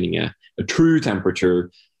ascertaining a true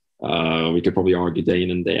temperature, we could probably argue day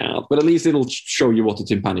in and day out, but at least it'll show you what the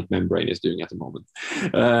tympanic membrane is doing at the moment.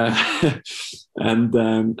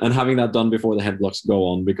 And having that done before the head blocks go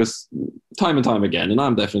on, because time and time again, and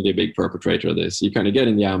I'm definitely a big perpetrator of this, you kind of get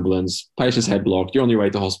in the ambulance, patient's head blocked, you're on your way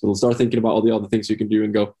to hospital, start thinking about all the other things you can do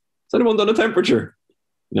and go, has anyone done a temperature?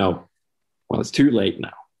 No. Well, it's too late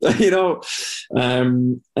now.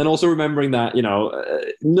 And also remembering that,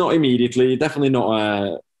 not immediately, definitely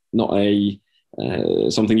not a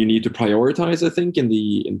something you need to prioritize, I think, in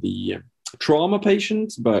the trauma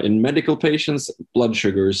patients, but in medical patients, blood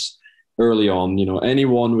sugars early on,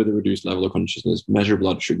 anyone with a reduced level of consciousness, measure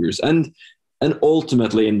blood sugars. And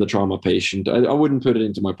ultimately in the trauma patient, I wouldn't put it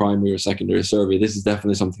into my primary or secondary survey. This is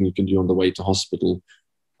definitely something you can do on the way to hospital,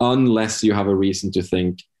 unless you have a reason to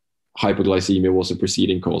think hypoglycemia was a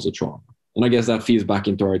preceding cause of trauma. And I guess that feeds back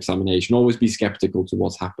into our examination. Always be skeptical to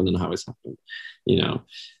what's happened and how it's happened,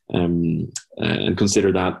 and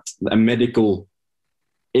consider that a medical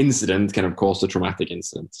incident can have caused a traumatic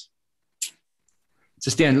incident. So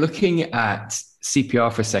Stian, looking at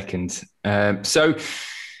CPR for a second, so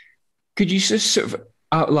could you just sort of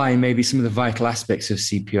outline maybe some of the vital aspects of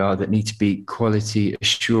CPR that need to be quality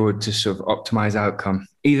assured to sort of optimize outcome,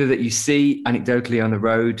 either that you see anecdotally on the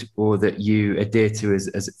road or that you adhere to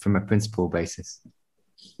as from a principle basis?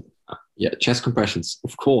 Yeah, chest compressions,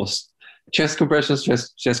 of course. Chest compressions,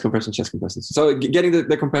 chest compressions. So getting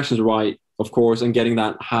the compressions right, of course, and getting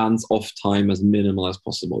that hands-off time as minimal as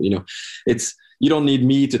possible. You don't need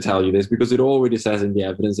me to tell you this, because it already says in the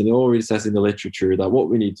evidence and it already says in the literature that what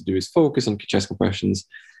we need to do is focus on chest compressions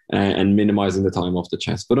and minimizing the time off the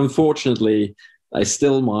chest. But unfortunately,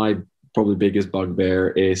 still my probably biggest bugbear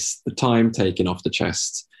is the time taken off the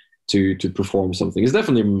chest to perform something. It's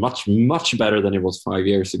definitely much, much better than it was 5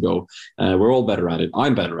 years ago. We're all better at it.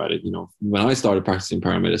 I'm better at it. When I started practicing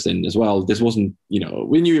paramedicine as well, this wasn't,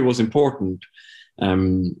 we knew it was important.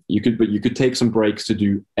 You could take some breaks to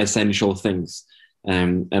do essential things.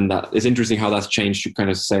 And that it's interesting how that's changed to kind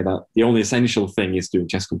of say that the only essential thing is doing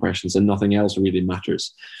chest compressions and nothing else really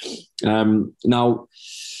matters. Now,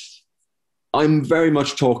 I'm very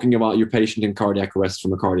much talking about your patient in cardiac arrest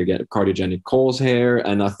from a cardiogenic cause here.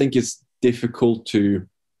 And I think it's difficult to,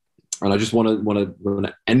 and I just want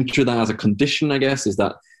to enter that as a condition, I guess, is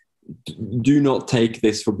that do not take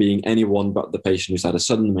this for being anyone but the patient who's had a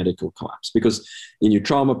sudden medical collapse, because in your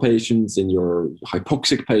trauma patients, in your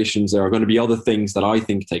hypoxic patients, there are going to be other things that I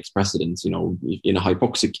think takes precedence. In a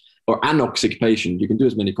hypoxic or anoxic patient, you can do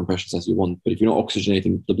as many compressions as you want, but if you're not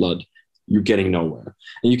oxygenating the blood, you're getting nowhere.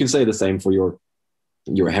 And you can say the same for your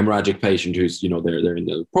hemorrhagic patient who's,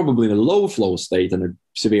 they're probably in a low flow state and a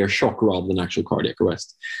severe shock rather than actual cardiac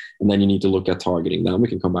arrest. And then you need to look at targeting that. And we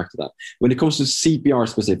can come back to that. When it comes to CPR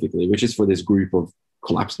specifically, which is for this group of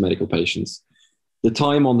collapsed medical patients, the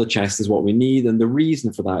time on the chest is what we need. And the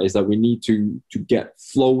reason for that is that we need to get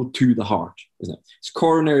flow to the heart. Isn't it? It's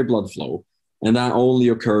coronary blood flow. And that only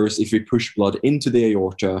occurs if we push blood into the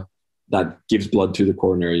aorta that gives blood to the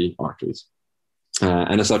coronary arteries.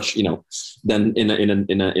 And as such, then in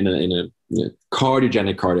a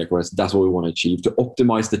cardiogenic cardiac arrest, that's what we want to achieve, to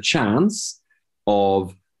optimize the chance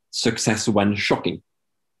of success when shocking.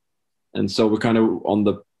 And so we're kind of on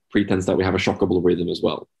the pretense that we have a shockable rhythm as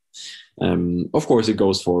well. Of course, it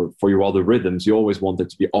goes for your other rhythms. You always want it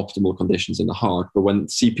to be optimal conditions in the heart. But when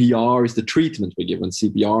CPR is the treatment we give, when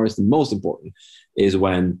CPR is the most important, is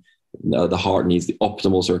when the heart needs the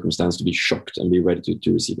optimal circumstance to be shocked and be ready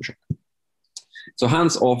to receive a shock. So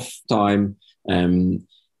hands-off time,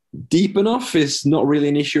 deep enough is not really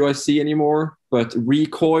an issue I see anymore. But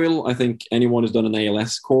recoil, I think anyone who's done an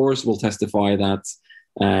ALS course will testify that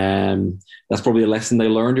that's probably a lesson they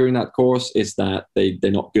learned during that course, is that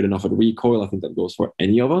they're not good enough at recoil. I think that goes for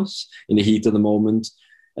any of us in the heat of the moment.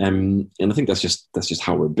 And I think that's just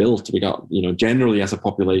how we're built. We got, generally as a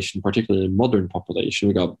population, particularly in a modern population,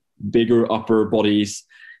 we got bigger upper bodies.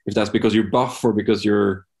 If that's because you're buff or because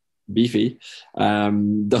you're beefy,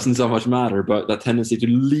 doesn't so much matter. But that tendency to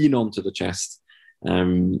lean onto the chest,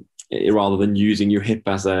 rather than using your hip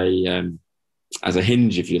as a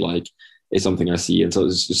hinge, if you like, is something I see. And so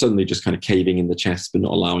it's suddenly just kind of caving in the chest, but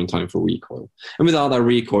not allowing time for recoil. And without that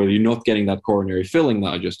recoil, you're not getting that coronary filling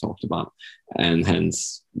that I just talked about. And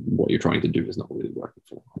hence, what you're trying to do is not really working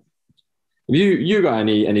for them. Have you got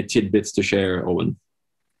any tidbits to share, Eoin?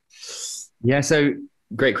 Yeah, so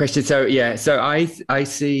great question. So I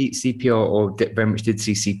see CPR, or very much did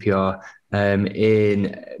see CPR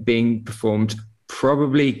in being performed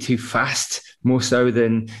probably too fast, more so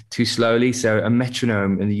than too slowly. So a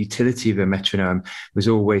metronome, and the utility of a metronome was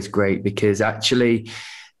always great, because actually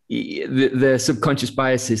the subconscious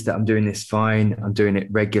bias is that I'm doing this fine, I'm doing it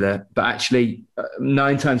regular, but actually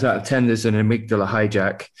 9 times out of 10 there's an amygdala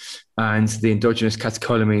hijack, and the endogenous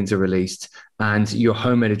catecholamines are released, and your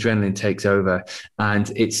homemade adrenaline takes over,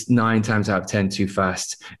 and it's 9 times out of 10 too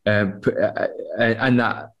fast, and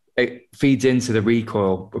that it feeds into the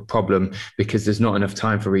recoil problem, because there's not enough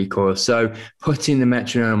time for recoil. So putting the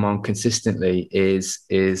metronome on consistently is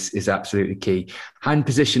absolutely key. Hand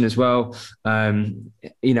position as well,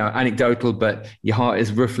 anecdotal, but your heart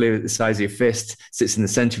is roughly the size of your fist, sits in the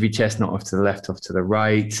center of your chest, not off to the left, off to the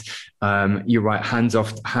right. You're right, hands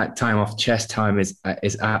off, time off chest time is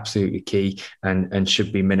absolutely key and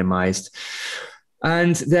should be minimized.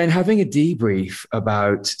 And then having a debrief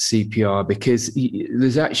about CPR, because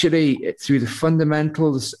there's actually, through the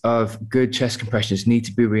fundamentals of good chest compressions, need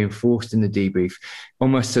to be reinforced in the debrief,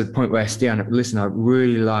 almost to the point where, Stian, listen, I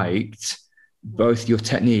really liked both your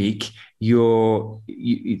technique, your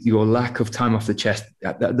lack of time off the chest,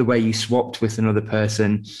 the way you swapped with another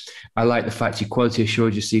person. I like the fact you quality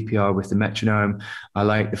assured your CPR with the metronome. I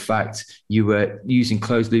like the fact you were using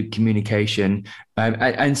closed loop communication.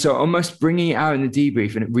 And so almost bringing it out in the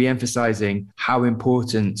debrief and re-emphasizing how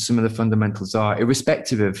important some of the fundamentals are,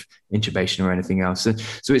 irrespective of intubation or anything else.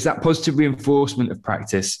 So it's that positive reinforcement of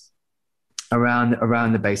practice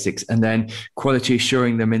around the basics, and then quality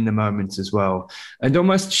assuring them in the moment as well, and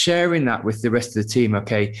almost sharing that with the rest of the team.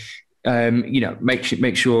 Okay,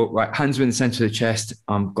 make sure, right, hands are in the center of the chest.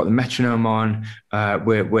 I've got the metronome on.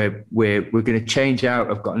 We're going to change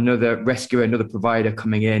out. I've got another rescuer, another provider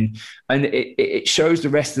coming in, and it shows the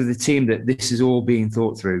rest of the team that this is all being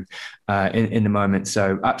thought through in the moment.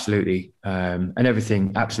 So absolutely, and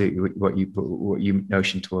everything absolutely what you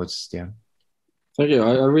notion towards, yeah. Thank you.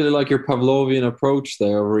 I really like your Pavlovian approach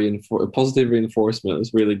there. Positive reinforcement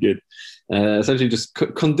is really good. Essentially just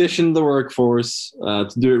condition the workforce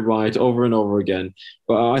to do it right over and over again.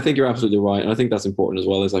 But I think you're absolutely right. And I think that's important as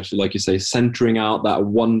well, is actually, like you say, centering out that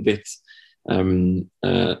one bit in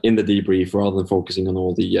the debrief, rather than focusing on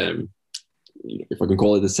all the, if I can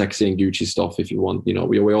call it, the sexy and Gucci stuff, if you want. We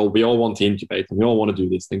all want to intubate and we all want to do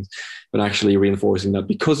these things, but actually reinforcing that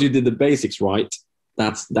because you did the basics right,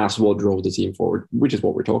 that's what drove the team forward, which is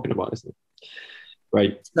what we're talking about, isn't it?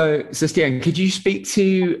 Right. So Stian, could you speak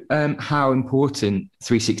to how important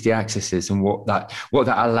 360 access is, and what that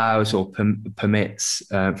allows or permits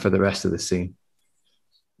for the rest of the scene?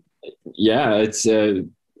 Yeah,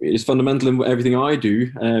 it's fundamental in everything I do.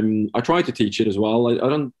 I try to teach it as well. I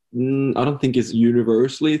don't think it's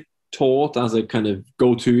universally taught as a kind of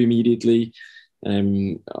go-to immediately.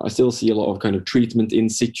 I still see a lot of kind of treatment in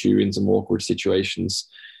situ in some awkward situations,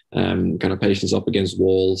 kind of patients up against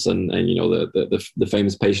walls, and the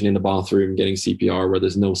famous patient in the bathroom getting CPR where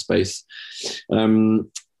there's no space. So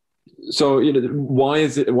why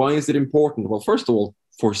is it important? Well, first of all,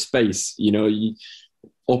 for space,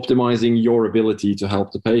 optimizing your ability to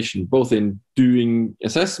help the patient, both in doing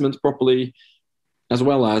assessment properly, as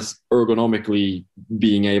well as ergonomically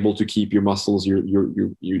being able to keep your muscles,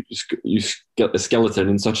 you get the skeleton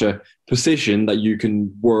in such a position that you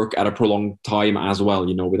can work at a prolonged time as well,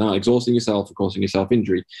 without exhausting yourself or causing yourself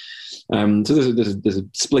injury. So there's a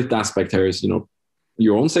split aspect here, is,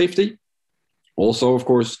 your own safety. Also, of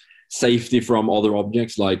course, safety from other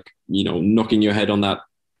objects, like, knocking your head on that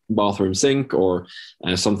bathroom sink or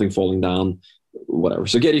something falling down, whatever.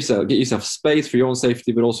 So get yourself space for your own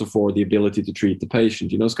safety, but also for the ability to treat the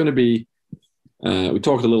patient. It's going to be, we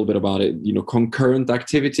talked a little bit about it, concurrent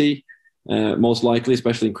activity, most likely,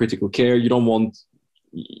 especially in critical care. You don't want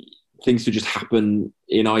things to just happen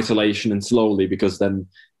in isolation and slowly, because then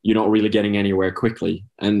you're not really getting anywhere quickly.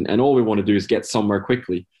 And all we want to do is get somewhere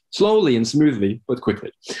quickly, slowly and smoothly, but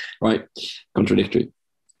quickly, right? Contradictory.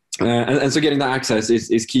 And so getting that access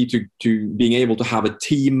is key to being able to have a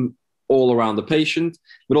team all around the patient,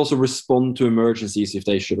 but also respond to emergencies if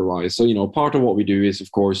they should arise. So, part of what we do is,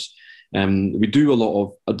 of course, we do a lot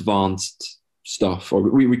of advanced stuff, or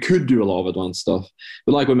we could do a lot of advanced stuff.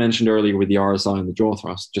 But like we mentioned earlier with the RSI and the jaw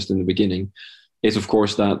thrust, just in the beginning, is of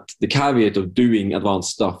course that the caveat of doing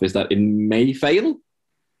advanced stuff is that it may fail.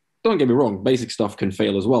 Don't get me wrong, basic stuff can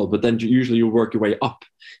fail as well, but then usually you work your way up.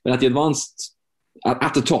 But at the advanced,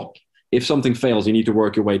 at the top, if something fails, you need to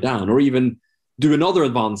work your way down, or even do another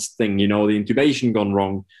advanced thing. The intubation gone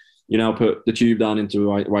wrong. You now put the tube down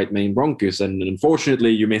into right main bronchus, and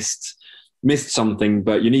unfortunately you missed something,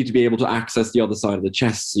 but you need to be able to access the other side of the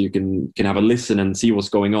chest so you can have a listen and see what's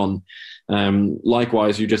going on.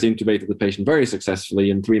 Likewise, you just intubated the patient very successfully,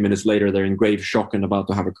 and 3 minutes later they're in grave shock and about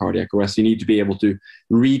to have a cardiac arrest. You need to be able to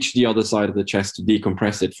reach the other side of the chest to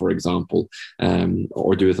decompress it, for example,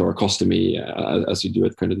 or do a thoracostomy as you do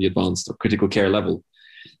at kind of the advanced or critical care level.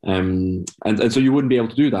 And so you wouldn't be able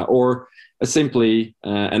to do that, or simply,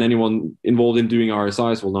 and anyone involved in doing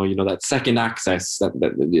RSIs will know, that second access,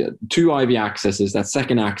 that 2 IV accesses, that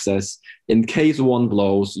second access, in case one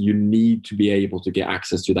blows, you need to be able to get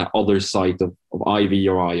access to that other site of IV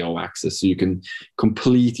or IO access, so you can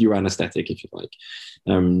complete your anesthetic, if you like.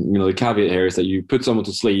 The caveat here is that you put someone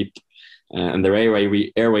to sleep, and their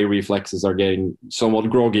airway reflexes are getting somewhat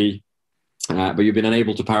groggy, but you've been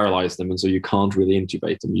unable to paralyze them, and so you can't really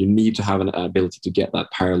intubate them. You need to have an ability to get that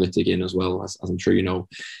paralytic in as well, as I'm sure you know,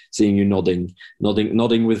 seeing you nodding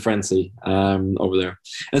with frenzy over there.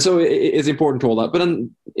 And so it's important to all that. But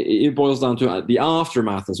then it boils down to the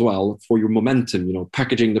aftermath as well for your momentum.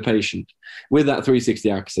 Packaging the patient with that 360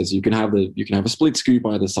 access. You can have a split scoop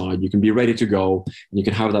either side. You can be ready to go, and you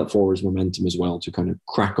can have that forwards momentum as well to kind of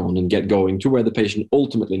crack on and get going to where the patient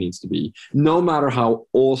ultimately needs to be. No matter how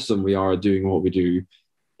awesome we are at doing what we do,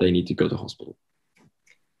 they need to go to hospital.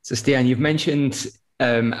 So Stian, you've mentioned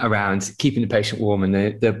around keeping the patient warm and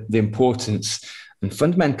the importance and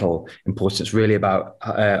fundamental importance really about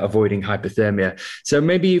avoiding hypothermia. So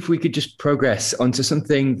maybe if we could just progress onto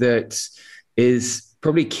something that is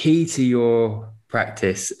probably key to your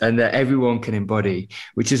practice and that everyone can embody,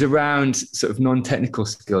 which is around sort of non-technical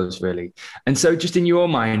skills really. And so just in your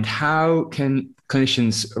mind, how can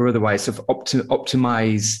clinicians or otherwise sort of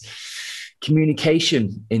optimize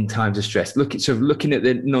communication in times of stress? Looking at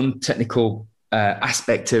the non-technical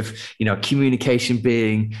aspect of communication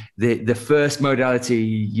being the first modality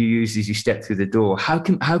you use as you step through the door. How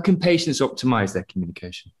can patients optimize their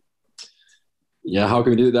communication? Yeah, how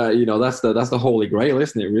can we do that? That's the holy grail,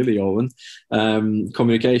 isn't it? Really, Owen.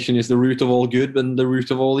 Communication is the root of all good and the root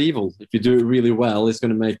of all evil. If you do it really well, it's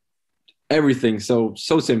going to make everything so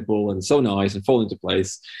simple and so nice and fall into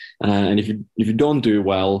place. And if you don't do it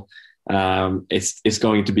well, it's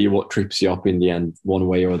going to be what trips you up in the end, one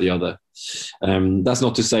way or the other. That's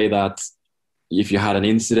not to say that if you had an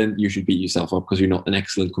incident, you should beat yourself up because you're not an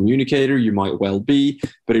excellent communicator. You might well be,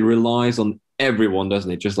 but it relies on everyone,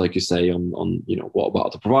 doesn't it? Just like you say on what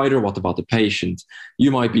about the provider? What about the patient?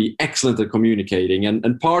 You might be excellent at communicating,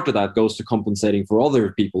 and part of that goes to compensating for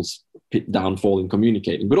other people's downfall in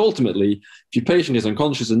communicating. But ultimately, if your patient is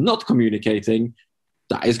unconscious and not communicating,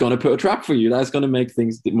 that is going to put a trap for you. That's going to make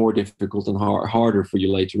things more difficult and harder for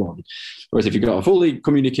you later on. Whereas if you've got a fully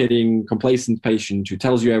communicating, complacent patient who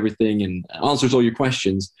tells you everything and answers all your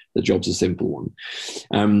questions, the job's a simple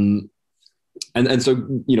one. And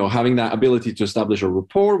so, having that ability to establish a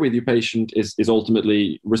rapport with your patient is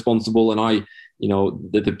ultimately responsible. And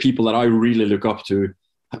the people that I really look up to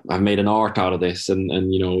have made an art out of this. And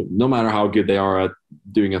no matter how good they are at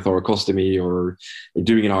doing a thoracostomy or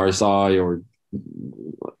doing an RSI, or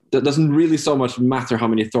that doesn't really so much matter how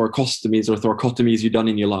many thoracotomies you've done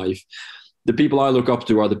in your life. The people I look up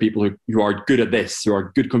to are the people who are good at this, who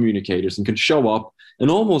are good communicators and can show up and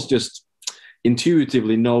almost just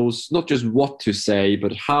intuitively knows not just what to say,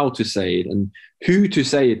 but how to say it and who to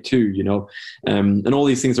say it to, and all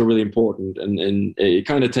these things are really important. And it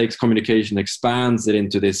kind of takes communication, expands it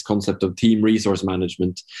into this concept of team resource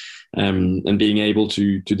management, and being able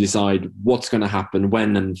to decide what's going to happen,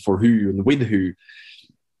 when, and for who, and with who.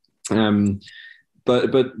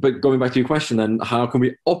 but going back to your question, then how can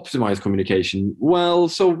we optimize communication? Well,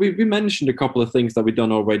 so we mentioned a couple of things that we've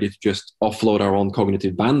done already to just offload our own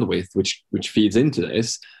cognitive bandwidth, which feeds into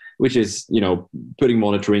this, which is, you know, putting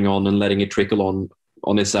monitoring on and letting it trickle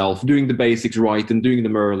on itself, doing the basics right and doing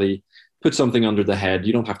them early. Put something under the head.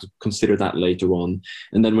 You don't have to consider that later on.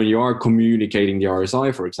 And then when you are communicating the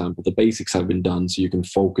RSI, for example, the basics have been done, so you can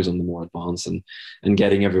focus on the more advanced and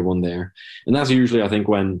getting everyone there. And that's usually, I think,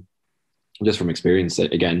 when, just from experience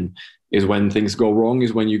again, is when things go wrong,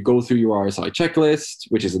 is when you go through your RSI checklist,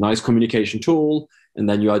 which is a nice communication tool, and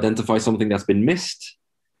then you identify something that's been missed.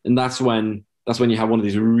 And that's when you have one of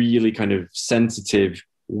these really kind of sensitive,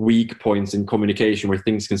 weak points in communication where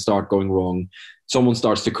things can start going wrong. Someone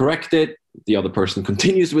starts to correct it, the other person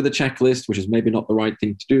continues with the checklist, which is maybe not the right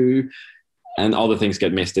thing to do, and other things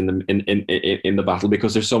get missed in the battle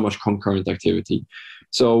because there's so much concurrent activity.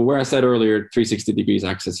 So where I said earlier, 360 degrees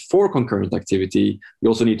access for concurrent activity, you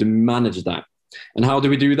also need to manage that. And how do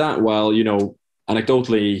we do that? Well, you know,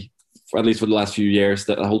 anecdotally, at least for the last few years,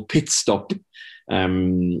 that whole pit stop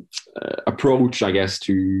approach, I guess,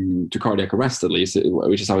 to cardiac arrest, at least,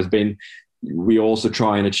 which is how it's been, we also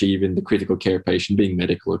try and achieve in the critical care patient, being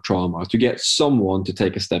medical or trauma, to get someone to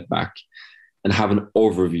take a step back and have an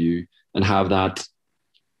overview and have that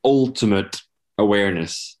ultimate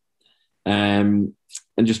awareness. And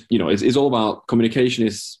just, you know, it's all about communication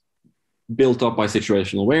is built up by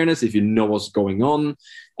situational awareness. If you know what's going on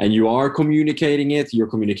and you are communicating it, your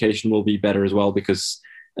communication will be better as well, because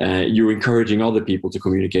you're encouraging other people to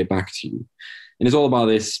communicate back to you. And it's all about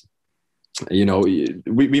this, you know,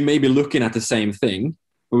 we may be looking at the same thing,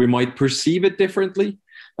 but we might perceive it differently.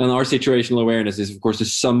 And our situational awareness is, of course, the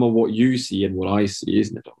sum of what you see and what I see,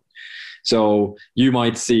 isn't it? So you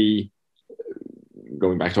might see,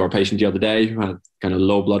 going back to our patient the other day who had kind of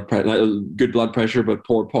low blood pressure, good blood pressure, but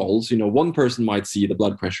poor pulse. You know, one person might see the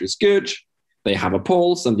blood pressure is good, they have a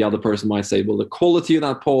pulse, and the other person might say, well, the quality of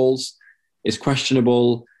that pulse is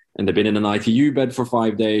questionable, and they've been in an ITU bed for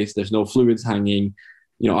 5 days. There's no fluids hanging.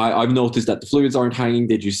 You know, I've noticed that the fluids aren't hanging.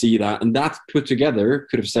 Did you see that? And that put together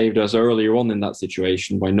could have saved us earlier on in that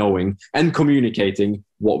situation by knowing and communicating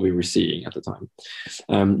what we were seeing at the time.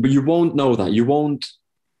 But you won't know that. You won't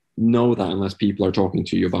know that unless people are talking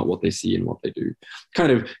to you about what they see and what they do.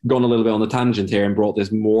 Kind of gone a little bit on the tangent here and brought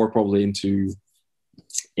this more probably into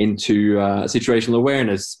situational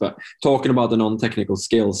awareness, but talking about the non-technical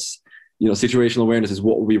skills, you know, situational awareness is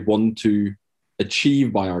what we want to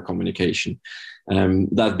achieve by our communication.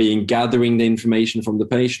 That being gathering the information from the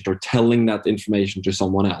patient or telling that information to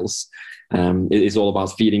someone else. It is all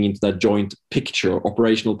about feeding into that joint picture,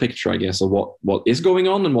 operational picture, I guess, of what is going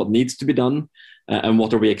on and what needs to be done, and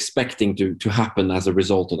what are we expecting to happen as a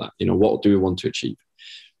result of that. You know, what do we want to achieve?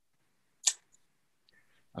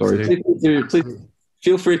 Sorry, please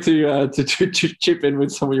feel free to chip in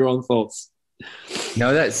with some of your own thoughts.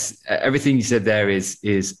 No, that's everything you said there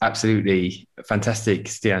is absolutely fantastic,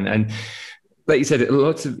 Stian. And like you said,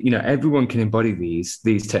 lots of, you know, everyone can embody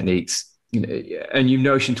these techniques, you know, and you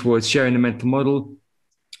notion towards sharing a mental model.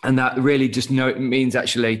 And that really just means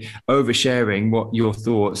actually oversharing what your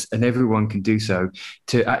thoughts, and everyone can do so,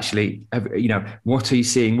 to actually, you know, what are you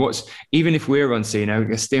seeing? Even if we're on scene,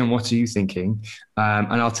 Stian, what are you thinking?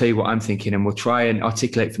 And I'll tell you what I'm thinking, and we'll try and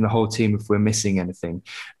articulate from the whole team if we're missing anything.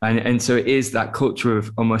 And so it is that culture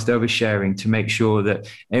of almost oversharing to make sure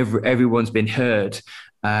that everyone's been heard,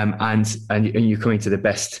 and you're coming to the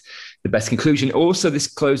best conclusion. Also, this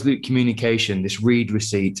closed loop communication, this read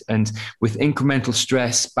receipt, and with incremental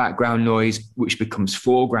stress, background noise, which becomes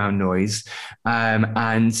foreground noise,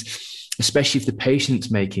 and especially if the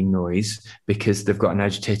patient's making noise because they've got an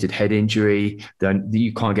agitated head injury, then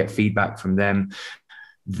you can't get feedback from them.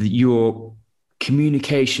 Your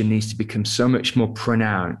communication needs to become so much more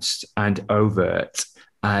pronounced and overt.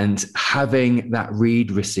 And having that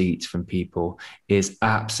read receipt from people is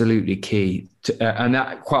absolutely key. And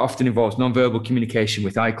that quite often involves nonverbal communication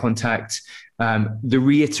with eye contact, the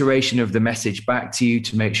reiteration of the message back to you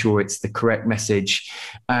to make sure it's the correct message,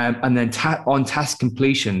 and then on task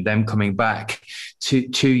completion, them coming back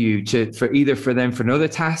to you for them for another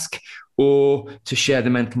task or to share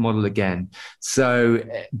the mental model again. So,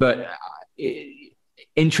 but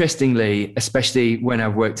interestingly, especially when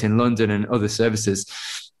I've worked in London and other services,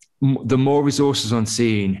 the more resources on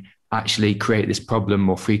scene actually create this problem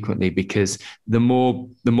more frequently, because the more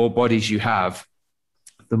bodies you have,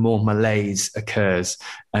 the more malaise occurs,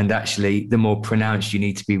 and actually the more pronounced you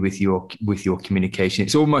need to be with your communication.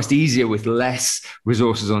 It's almost easier with less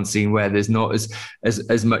resources on scene, where there's not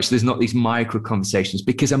as much, there's not these micro conversations,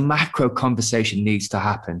 because a macro conversation needs to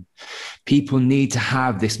happen. People need to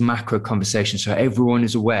have this macro conversation so everyone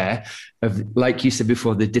is aware of, like you said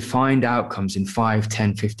before, the defined outcomes in 5,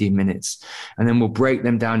 10, 15 minutes. And then we'll break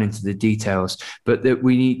them down into the details. But that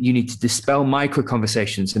you need to dispel micro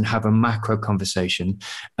conversations and have a macro conversation,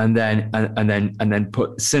 and then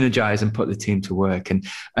synergize and put the team to work. And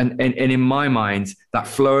in my mind, that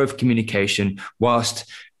flow of communication, whilst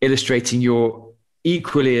illustrating you're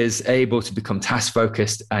equally as able to become task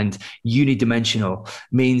focused and unidimensional,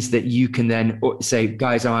 means that you can then say,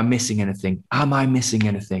 guys, am I missing anything? Am I missing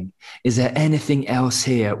anything? Is there anything else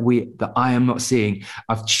here that I am not seeing?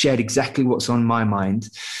 I've shared exactly what's on my mind.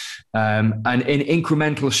 And in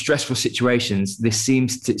incremental stressful situations, this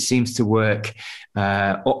seems to work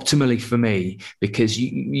optimally for me, because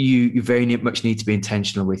you very much need to be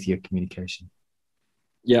intentional with your communication.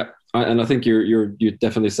 Yeah, and I think you're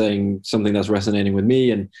definitely saying something that's resonating with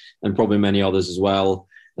me and probably many others as well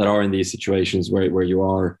that are in these situations where you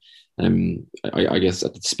are, I guess,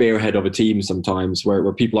 at the spearhead of a team sometimes,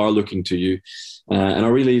 where people are looking to you. And I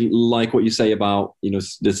really like what you say about,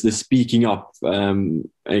 this speaking up.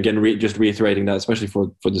 Again, just reiterating that, especially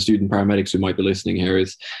for the student paramedics who might be listening here,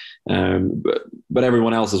 is, but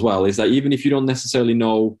everyone else as well, is that even if you don't necessarily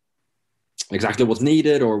know exactly what's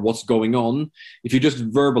needed or what's going on, if you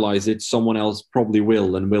just verbalize it, someone else probably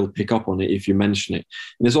will pick up on it if you mention it.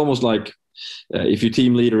 And it's almost like if your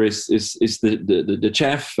team leader is the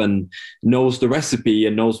chef and knows the recipe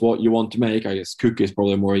and knows what you want to make. I guess cook is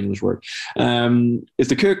probably a more English word. It's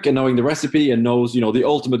the cook and knowing the recipe and knows, the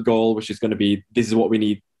ultimate goal, which is going to be, this is what we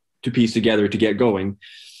need to piece together to get going.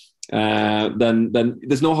 Then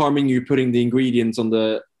there's no harm in you putting the ingredients on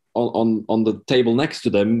the table next to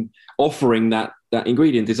them, offering that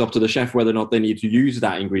ingredient. Is up to the chef whether or not they need to use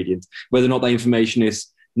that ingredient, whether or not that information is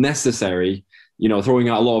necessary. Throwing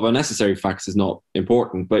out a lot of unnecessary facts is not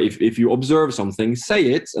important. But if you observe something, say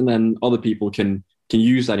it, and then other people can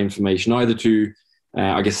use that information either to,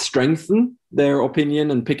 I guess, strengthen their opinion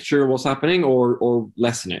and picture what's happening, or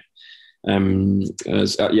lessen it.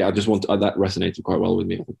 I just want that resonated quite well with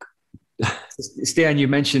me, I think. Stian, you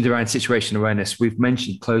mentioned around situation awareness. We've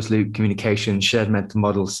mentioned closed loop communication, shared mental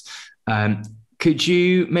models. Could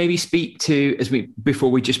you maybe speak to, before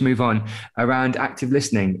we just move on, around active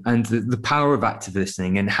listening and the power of active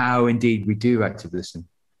listening and how indeed we do active listening?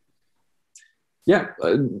 Yeah,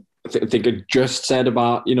 I think I just said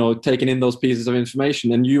about, taking in those pieces of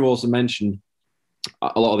information. And you also mentioned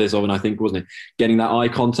a lot of this, Owen, I think, wasn't it? Getting that eye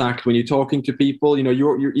contact when you're talking to people.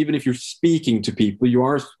 You're even if you're speaking to people, you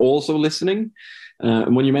are also listening.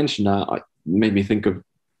 And when you mentioned that, it made me think of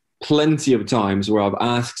plenty of times where I've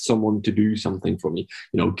asked someone to do something for me.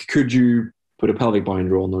 Could you put a pelvic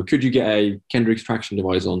binder on, or could you get a Kendrick's traction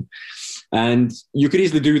device on? And you could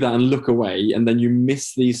easily do that and look away, and then you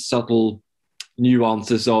miss these subtle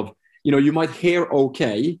nuances of, you might hear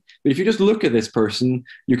okay, but if you just look at this person,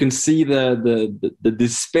 you can see the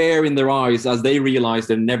despair in their eyes as they realize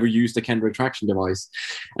they've never used a Kendrick traction device.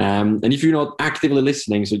 And if you're not actively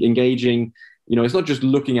listening, so engaging, it's not just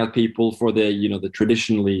looking at people for the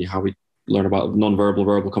traditionally how we learn about nonverbal,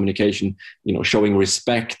 verbal communication, showing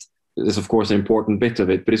respect is of course an important bit of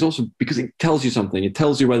it, but it's also because it tells you something. It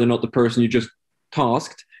tells you whether or not the person you just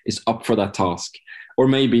tasked is up for that task, or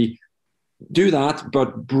maybe do that,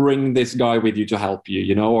 but bring this guy with you to help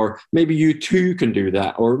you, or maybe you too can do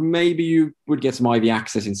that, or maybe you would get some IV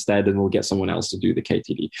access instead and we'll get someone else to do the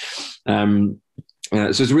KTD. So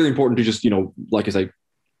it's really important to just, like I say,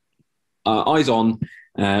 eyes on,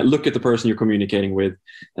 look at the person you're communicating with.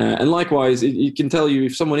 And likewise, it can tell you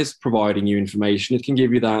if someone is providing you information, it can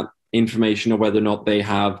give you that information of whether or not they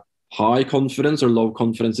have high confidence or low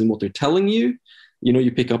confidence in what they're telling you.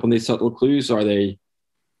 You pick up on these subtle clues. Are they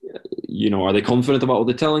confident about what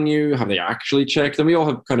they're telling you? Have they actually checked? And we all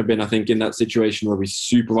have kind of been, I think, in that situation where we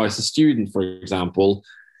supervise a student, for example,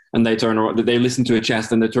 and they turn around, they listen to a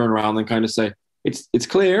chest and they turn around and kind of say, it's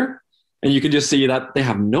clear. And you can just see that they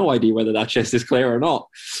have no idea whether that chest is clear or not.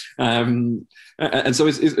 And so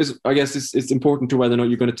I guess it's important to whether or not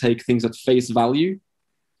you're going to take things at face value.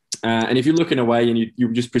 And if you're looking away and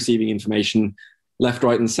you're just perceiving information left,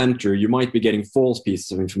 right, and center, you might be getting false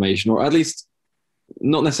pieces of information, or at least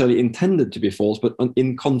not necessarily intended to be false, but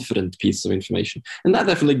inconfident pieces of information. And that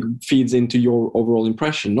definitely feeds into your overall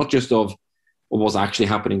impression, not just of what's actually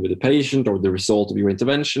happening with the patient or the result of your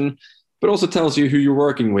intervention, but also tells you who you're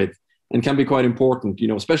working with. and can be quite important,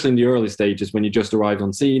 especially in the early stages when you just arrived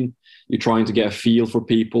on scene. You're trying to get a feel for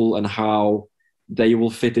people and how they will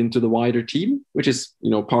fit into the wider team, which is,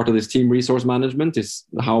 part of this team resource management is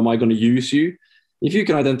how am I going to use you? If you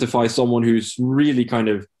can identify someone who's really kind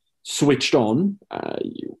of switched on,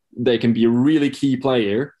 they can be a really key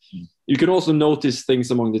player. You can also notice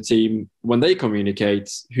things among the team when they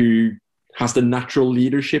communicate, who has the natural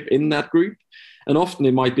leadership in that group. And often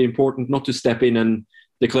it might be important not to step in and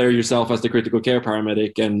declare yourself as the critical care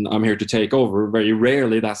paramedic and I'm here to take over. Very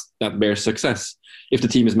rarely that bears success. If the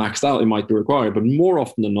team is maxed out, it might be required, but more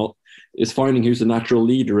often than not is finding who's the natural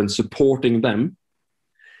leader and supporting them.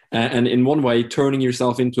 And in one way, turning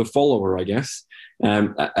yourself into a follower, I guess,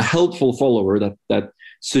 a helpful follower that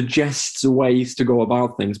suggests ways to go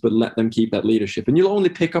about things, but let them keep that leadership. And you'll only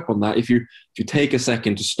pick up on that if you take a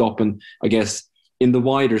second to stop and, I guess, in the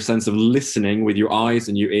wider sense of listening with your eyes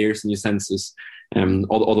and your ears and your senses.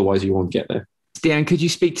 Otherwise, you won't get there. Stian, could you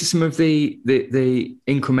speak to some of the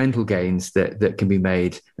incremental gains that can be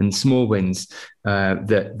made and small wins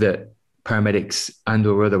that paramedics and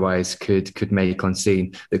or otherwise could make on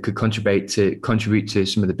scene that could contribute to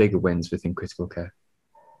some of the bigger wins within critical care?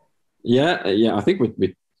 Yeah. I think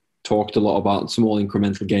we talked a lot about small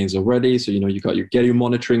incremental gains already. So, you get your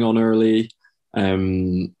monitoring on early.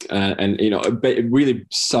 And really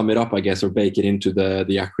sum it up, I guess, or bake it into the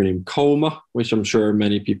acronym COMA, which I'm sure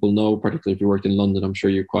many people know, particularly if you worked in London. I'm sure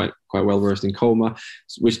you're quite well versed in COMA,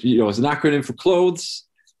 which is an acronym for clothes,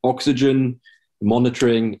 oxygen,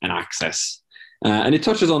 monitoring, and access. And it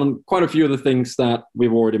touches on quite a few of the things that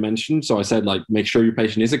we've already mentioned. So I said, like, make sure your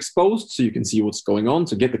patient is exposed so you can see what's going on.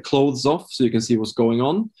 So get the clothes off so you can see what's going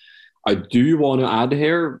on. I do want to add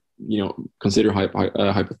here, consider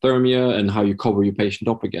hypothermia and how you cover your patient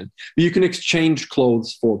up again. But you can exchange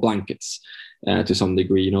clothes for blankets to some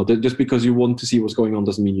degree. Just because you want to see what's going on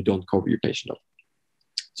doesn't mean you don't cover your patient up.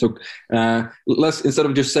 So let's, instead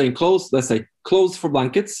of just saying clothes, let's say clothes for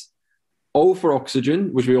blankets, O for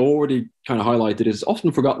oxygen, which we already kind of highlighted is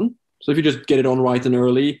often forgotten. So if you just get it on right and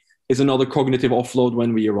early, it's another cognitive offload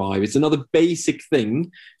when we arrive. It's another basic thing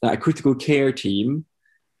that a critical care team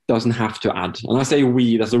doesn't have to add. And I say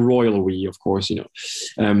we, that's a royal we, of course,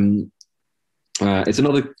 it's another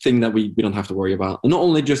thing that we don't have to worry about. And not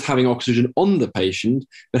only just having oxygen on the patient,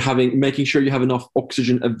 but making sure you have enough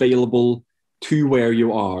oxygen available to where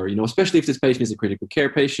you are, especially if this patient is a critical care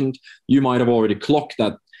patient. You might have already clocked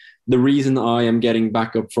that the reason I am getting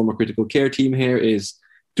backup from a critical care team here is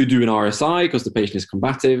to do an RSI because the patient is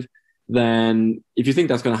combative. Then if you think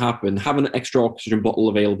that's going to happen, have an extra oxygen bottle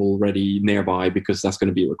available ready nearby because that's going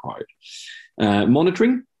to be required.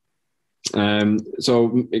 Monitoring.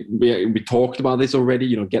 So we talked about this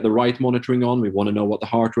already, get the right monitoring on. We want to know what the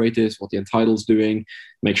heart rate is, what the entitle's doing,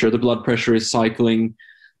 make sure the blood pressure is cycling.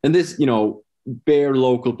 And this, bear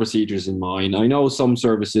local procedures in mind. I know some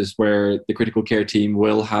services where the critical care team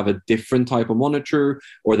will have a different type of monitor,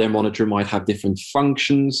 or their monitor might have different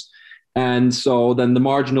functions. And so then the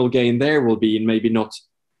marginal gain there will be in maybe not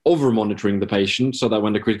over monitoring the patient so that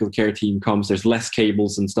when the critical care team comes, there's less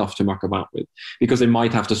cables and stuff to muck about with because they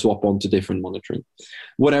might have to swap on to different monitoring.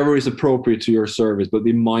 Whatever is appropriate to your service, but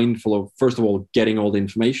be mindful of, first of all, getting all the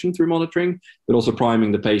information through monitoring, but also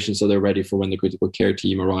priming the patient so they're ready for when the critical care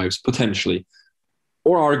team arrives, potentially,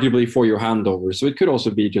 or arguably for your handover. So it could also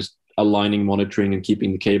be just aligning monitoring and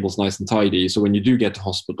keeping the cables nice and tidy. So when you do get to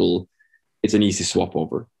hospital, it's an easy swap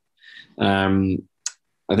over.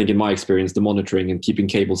 I think in my experience, the monitoring and keeping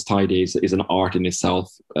cables tidy is an art in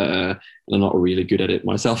itself. And I'm not really good at it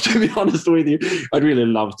myself, to be honest with you. I'd really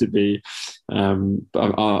love to be.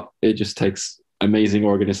 But it just takes amazing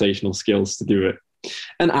organizational skills to do it.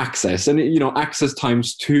 And access. And, access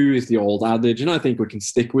times 2 is the old adage. And I think we can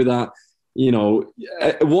stick with that.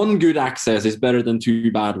 One good access is better than 2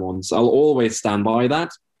 bad ones. I'll always stand by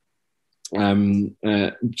that.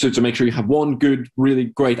 So to make sure you have one good, really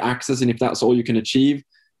great access, and if that's all you can achieve,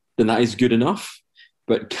 then that is good enough.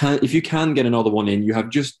 But if you can get another one in, you have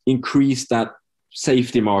just increased that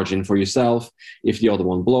safety margin for yourself if the other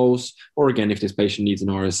one blows, or again, if this patient needs an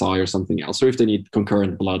RSI or something else, or if they need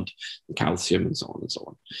concurrent blood, calcium, and so on and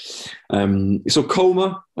so on. So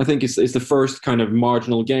coma, I think, is the first kind of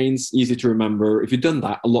marginal gains, easy to remember. If you've done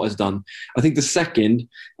that, a lot is done. I think the second,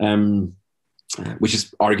 which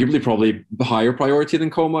is arguably probably the higher priority than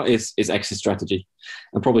coma, is exit strategy.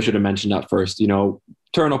 I probably should have mentioned that first.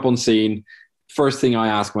 Turn up on scene. First thing I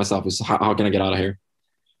ask myself is, how can I get out of here?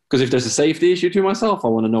 Because if there's a safety issue to myself, I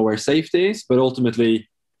want to know where safety is. But ultimately,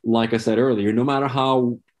 like I said earlier, no matter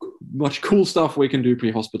how much cool stuff we can do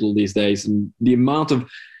pre-hospital these days, and the amount of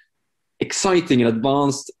exciting and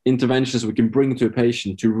advanced interventions we can bring to a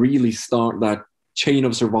patient to really start that chain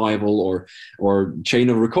of survival or chain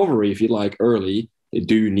of recovery, if you like, early, they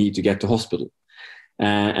do need to get to hospital.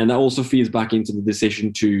 And that also feeds back into the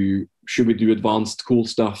decision to, should we do advanced cool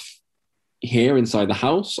stuff here inside the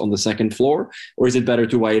house on the second floor, or is it better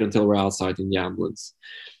to wait until we're outside in the ambulance?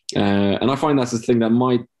 And I find that's the thing that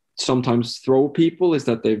might sometimes throw people, is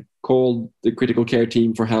that they've called the critical care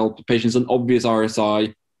team for help. The patient's an obvious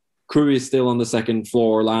RSI. Crew is still on the second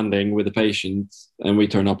floor landing with the patient, and we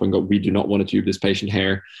turn up and go, we do not want to tube this patient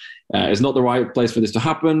here. It's not the right place for this to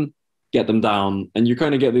happen. Get them down. And you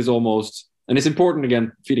kind of get this almost, and it's important,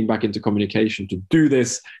 again, feeding back into communication, to do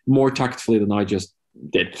this more tactfully than I just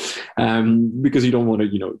did, because you don't want to,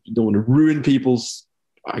 you don't want to ruin people's,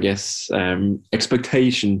 I guess,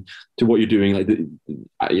 expectation to what you're doing. Like,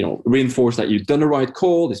 reinforce that you've done the right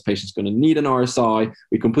call. This patient's going to need an RSI.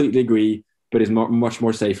 We completely agree, but it's much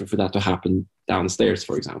more safer for that to happen downstairs,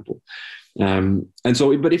 for example. And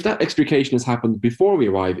so, but if that extrication has happened before we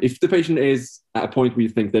arrive, if the patient is at a point where you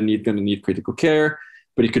think they're going to need critical care,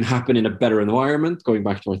 but it can happen in a better environment, going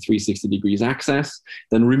back to our 360 degrees access,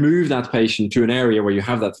 then remove that patient to an area where you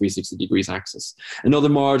have that 360 degrees access. Another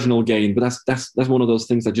marginal gain, but that's one of those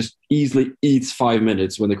things that just easily eats 5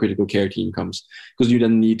 minutes when the critical care team comes, because you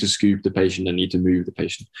then need to scoop the patient and need to move the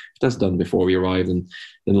patient. If that's done before we arrive, then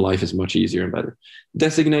life is much easier and better.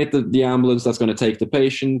 Designate the ambulance that's going to take the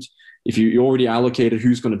patient. If you already allocated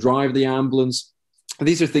who's going to drive the ambulance,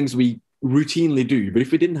 these are things we routinely do, but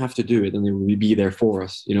if we didn't have to do it, then they would be there for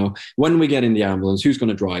us. When we get in the ambulance, who's going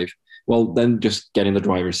to drive? Well, then just get in the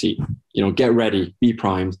driver's seat. Get ready, be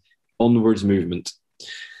primed, onwards movement.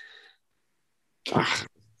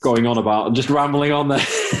 Going on about, just rambling on there.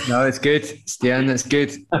 No, it's good, Stian. That's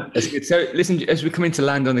good. That's good. So, listen, as we come in to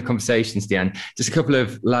land on the conversation, Stian, just a couple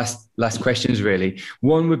of last questions, really.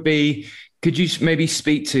 One would be, could you maybe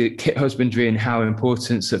speak to kit husbandry and how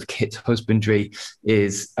importance of kit husbandry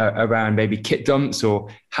is around maybe kit dumps or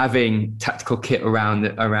having tactical kit around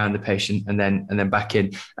the patient and then back in,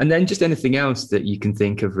 and then just anything else that you can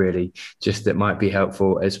think of, really, just that might be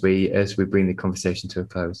helpful as we bring the conversation to a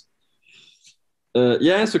close.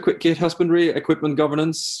 So quick kit husbandry, equipment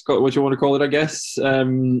governance, what you want to call it, I guess.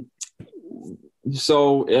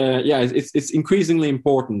 It's increasingly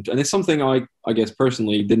important, and it's something I guess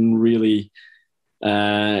personally didn't really,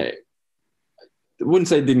 wouldn't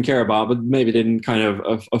say didn't care about, but maybe didn't kind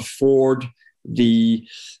of afford the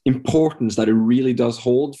importance that it really does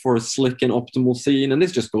hold for a slick and optimal scene. And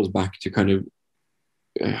this just goes back to kind of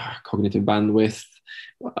cognitive bandwidth,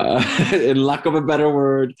 in lack of a better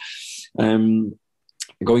word.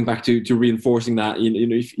 Going back to reinforcing that,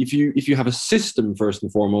 if you have a system first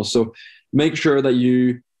and foremost, so make sure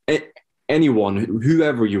that anyone,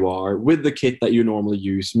 whoever you are, with the kit that you normally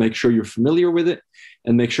use, make sure you're familiar with it,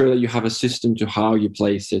 and make sure that you have a system to how you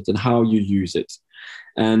place it and how you use it.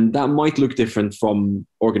 And that might look different from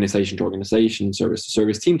organization to organization, service to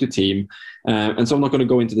service, team to team. And so I'm not going to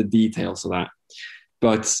go into the details of that.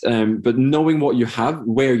 But knowing what you have,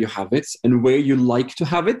 where you have it, and where you like to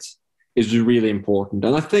have it is really important.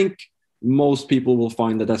 And I think most people will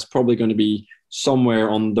find that that's probably going to be somewhere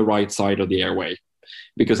on the right side of the airway,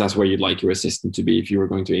 because that's where you'd like your assistant to be if you were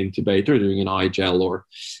going to intubate or doing an eye gel or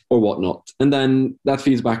whatnot. And then that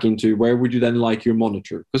feeds back into where would you then like your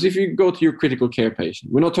monitor? Because if you go to your critical care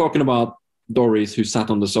patient, we're not talking about Doris who sat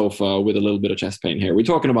on the sofa with a little bit of chest pain here. We're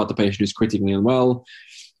talking about the patient who's critically unwell,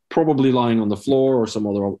 probably lying on the floor or some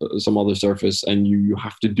other surface, and you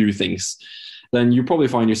have to do things. Then you probably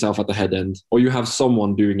find yourself at the head end, or you have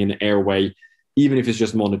someone doing an airway, even if it's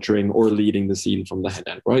just monitoring or leading the scene from the head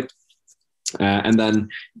end, right? And then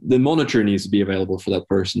the monitor needs to be available for that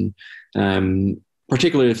person,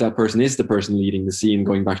 particularly if that person is the person leading the scene,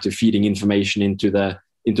 going back to feeding information into the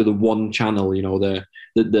one channel,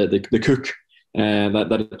 the cook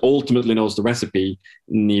that ultimately knows the recipe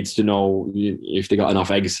needs to know if they got enough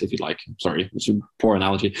eggs, if you like. Sorry, it's a poor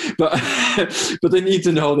analogy, but they need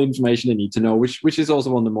to know the information they need to know, which is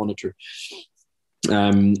also on the monitor.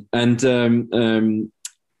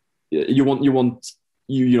 You want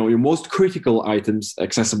your most critical items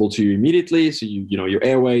accessible to you immediately. So your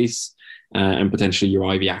airways and potentially your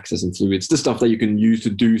IV access and fluids, the stuff that you can use to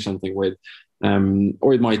do something with,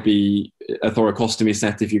 or it might be a thoracostomy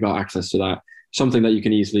set if you got access to that. Something that you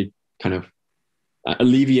can easily kind of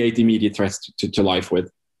alleviate immediate threats to life with.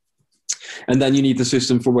 And then you need the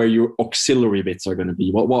system for where your auxiliary bits are going to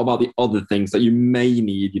be. What about the other things that you may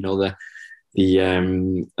need? The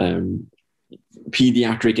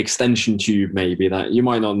pediatric extension tube maybe that you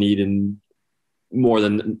might not need in more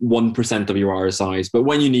than 1% of your RSIs. But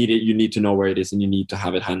when you need it, you need to know where it is and you need to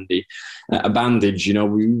have it handy. A bandage,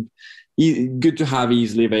 good to have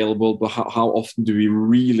easily available, but how often do we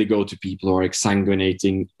really go to people who are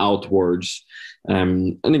exsanguinating outwards?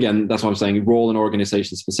 And again, that's what I'm saying, role and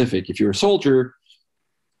organization specific. If you're a soldier,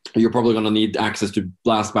 you're probably going to need access to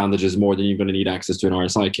blast bandages more than you're going to need access to an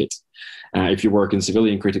RSI kit. If you work in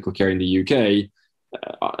civilian critical care in the UK,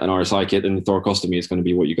 an RSI kit and thoracostomy is going to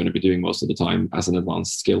be what you're going to be doing most of the time as an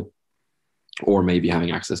advanced skill, or maybe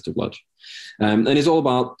having access to blood. And it's all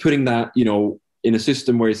about putting that, in a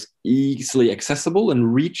system where it's easily accessible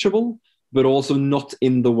and reachable, but also not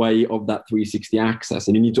in the way of that 360 access.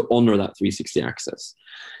 And you need to honor that 360 access.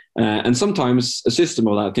 And sometimes a system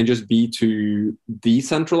of that can just be to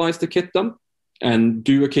decentralize the kit dump and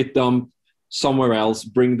do a kit dump somewhere else,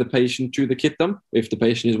 bring the patient to the kit dump if the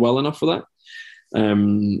patient is well enough for that,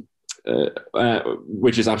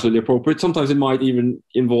 which is absolutely appropriate. Sometimes it might even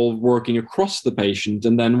involve working across the patient.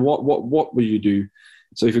 And then what will you do?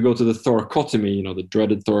 So if you go to the thoracotomy, the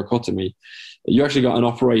dreaded thoracotomy, you actually got an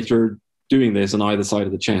operator doing this on either side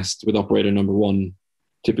of the chest, with operator number 1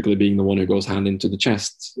 typically being the one who goes hand into the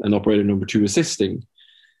chest and operator number 2 assisting.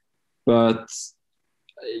 But,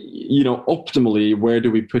 optimally, where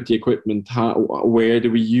do we put the equipment? Where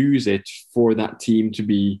do we use it for that team to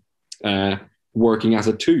be working as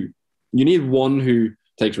a 2? You need one who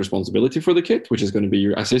takes responsibility for the kit, which is going to be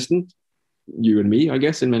your assistant, you and me, I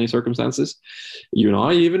guess, in many circumstances, you and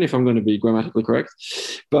I, even if I'm going to be grammatically correct.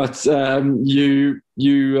 But you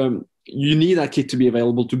need that kit to be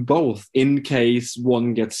available to both in case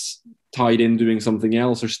one gets tied in doing something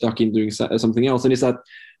else or stuck in doing something else. And it's that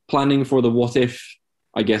planning for the what if,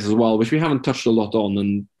 I guess, as well, which we haven't touched a lot on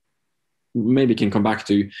and maybe can come back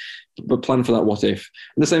to, but plan for that what if.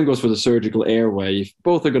 And the same goes for the surgical airway. If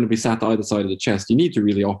both are going to be sat either side of the chest, you need to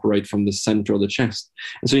really operate from the center of the chest.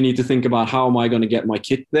 And so you need to think about, how am I going to get my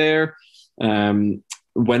kit there? When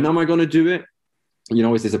am I going to do it?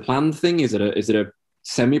 Is this a planned thing? Is it a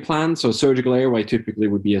semi-planned? So surgical airway typically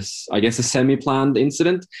would be a semi-planned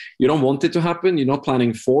incident. You don't want it to happen. You're not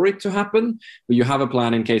planning for it to happen, but you have a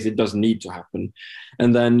plan in case it does need to happen.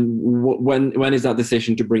 And then when is that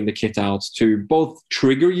decision to bring the kit out to both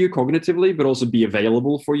trigger you cognitively, but also be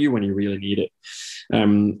available for you when you really need it?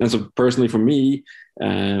 And so personally for me,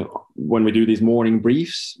 when we do these morning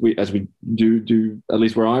briefs, as we do, at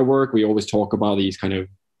least where I work, we always talk about these kind of,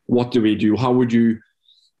 what do we do? How would you,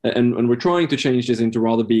 and we're trying to change this into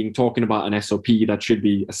rather talking about an SOP that should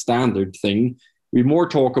be a standard thing. We more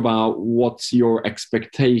talk about what's your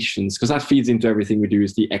expectations, because that feeds into everything we do,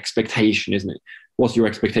 is the expectation, isn't it? What's your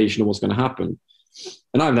expectation of what's going to happen?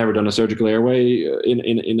 And I've never done a surgical airway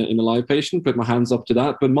in a live patient, put my hands up to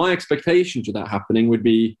that. But my expectation to that happening would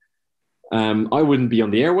be, I wouldn't be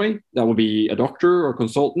on the airway. That would be a doctor or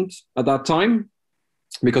consultant at that time.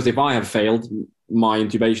 Because if I have failed my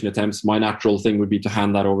intubation attempts, my natural thing would be to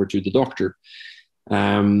hand that over to the doctor.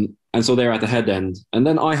 And so they're at the head end. And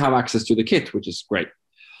then I have access to the kit, which is great.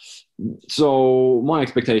 So my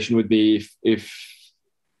expectation would be, if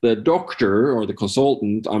the doctor or the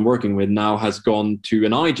consultant I'm working with now has gone to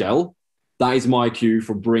an iGel, that is my cue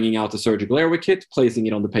for bringing out the surgical airway kit, placing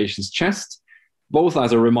it on the patient's chest, both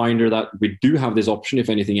as a reminder that we do have this option if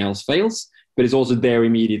anything else fails, but it's also there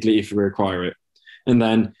immediately if we require it. And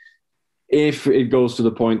then if it goes to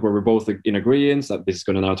the point where we're both in agreement that this is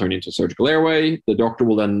going to now turn into a surgical airway, the doctor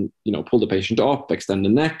will then, pull the patient up, extend the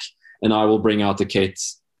neck, and I will bring out the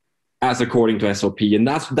kits as according to SOP. And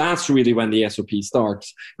that's really when the SOP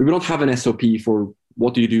starts. We don't have an SOP for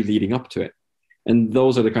what do you do leading up to it. And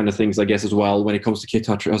those are the kind of things, I guess, as well, when it comes to kit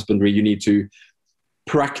husbandry, you need to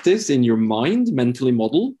practice in your mind, mentally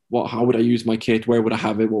model, how would I use my kit? Where would I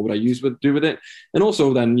have it? What would I do with it? And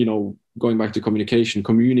also then, going back to communication,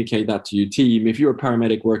 communicate that to your team. If you're a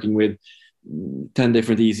paramedic working with 10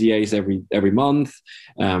 different ECAs every month,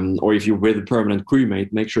 or if you're with a permanent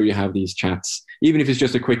crewmate, make sure you have these chats, even if it's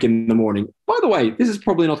just a quick in the morning. By the way, this is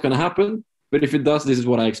probably not going to happen, but if it does, this is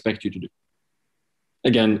what I expect you to do.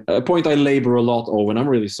 Again, a point I labor a lot, Owen, I'm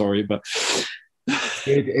really sorry, but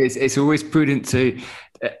it's always prudent to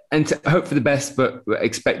hope for the best, but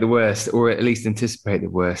expect the worst, or at least anticipate the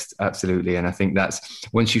worst. Absolutely. And I think that's,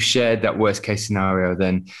 once you've shared that worst case scenario,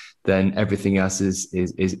 then everything else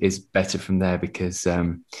is better from there, because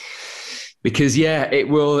it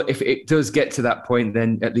will, if it does get to that point,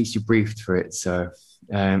 then at least you're briefed for it. So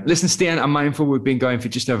listen, Stian, I'm mindful we've been going for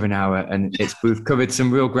just over an hour, and we've covered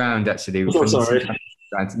some real ground, actually. Oh, sorry.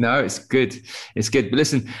 No, it's good. It's good. But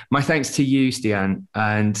listen, my thanks to you, Stian.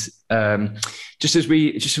 And just as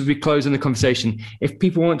we close on the conversation, if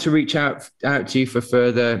people want to reach out to you for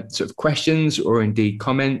further sort of questions or indeed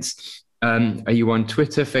comments, are you on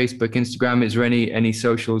Twitter, Facebook, Instagram? Is there any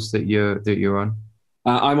socials that you're on?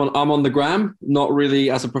 I'm on the gram, not really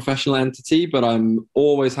as a professional entity, but I'm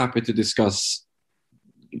always happy to discuss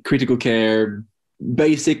critical care,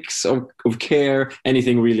 basics of care,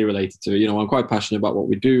 anything really related to it. I'm quite passionate about what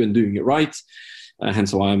we do and doing it right.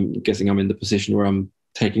 Hence why I'm guessing I'm in the position where I'm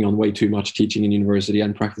taking on way too much teaching in university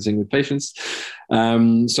and practicing with patients.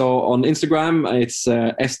 So on Instagram, it's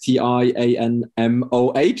Stianmoh,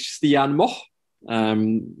 Stian Moh,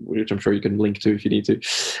 which I'm sure you can link to if you need to.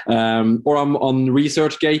 Or I'm on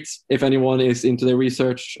ResearchGate if anyone is into their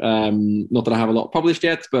research. Not that I have a lot published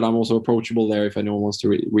yet, but I'm also approachable there if anyone wants to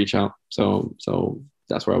reach out. So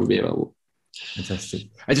that's where I will be available. Fantastic.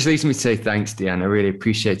 It just leaves me to say thanks, Stian. I really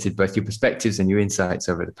appreciated both your perspectives and your insights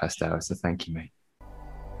over the past hour. So thank you, mate.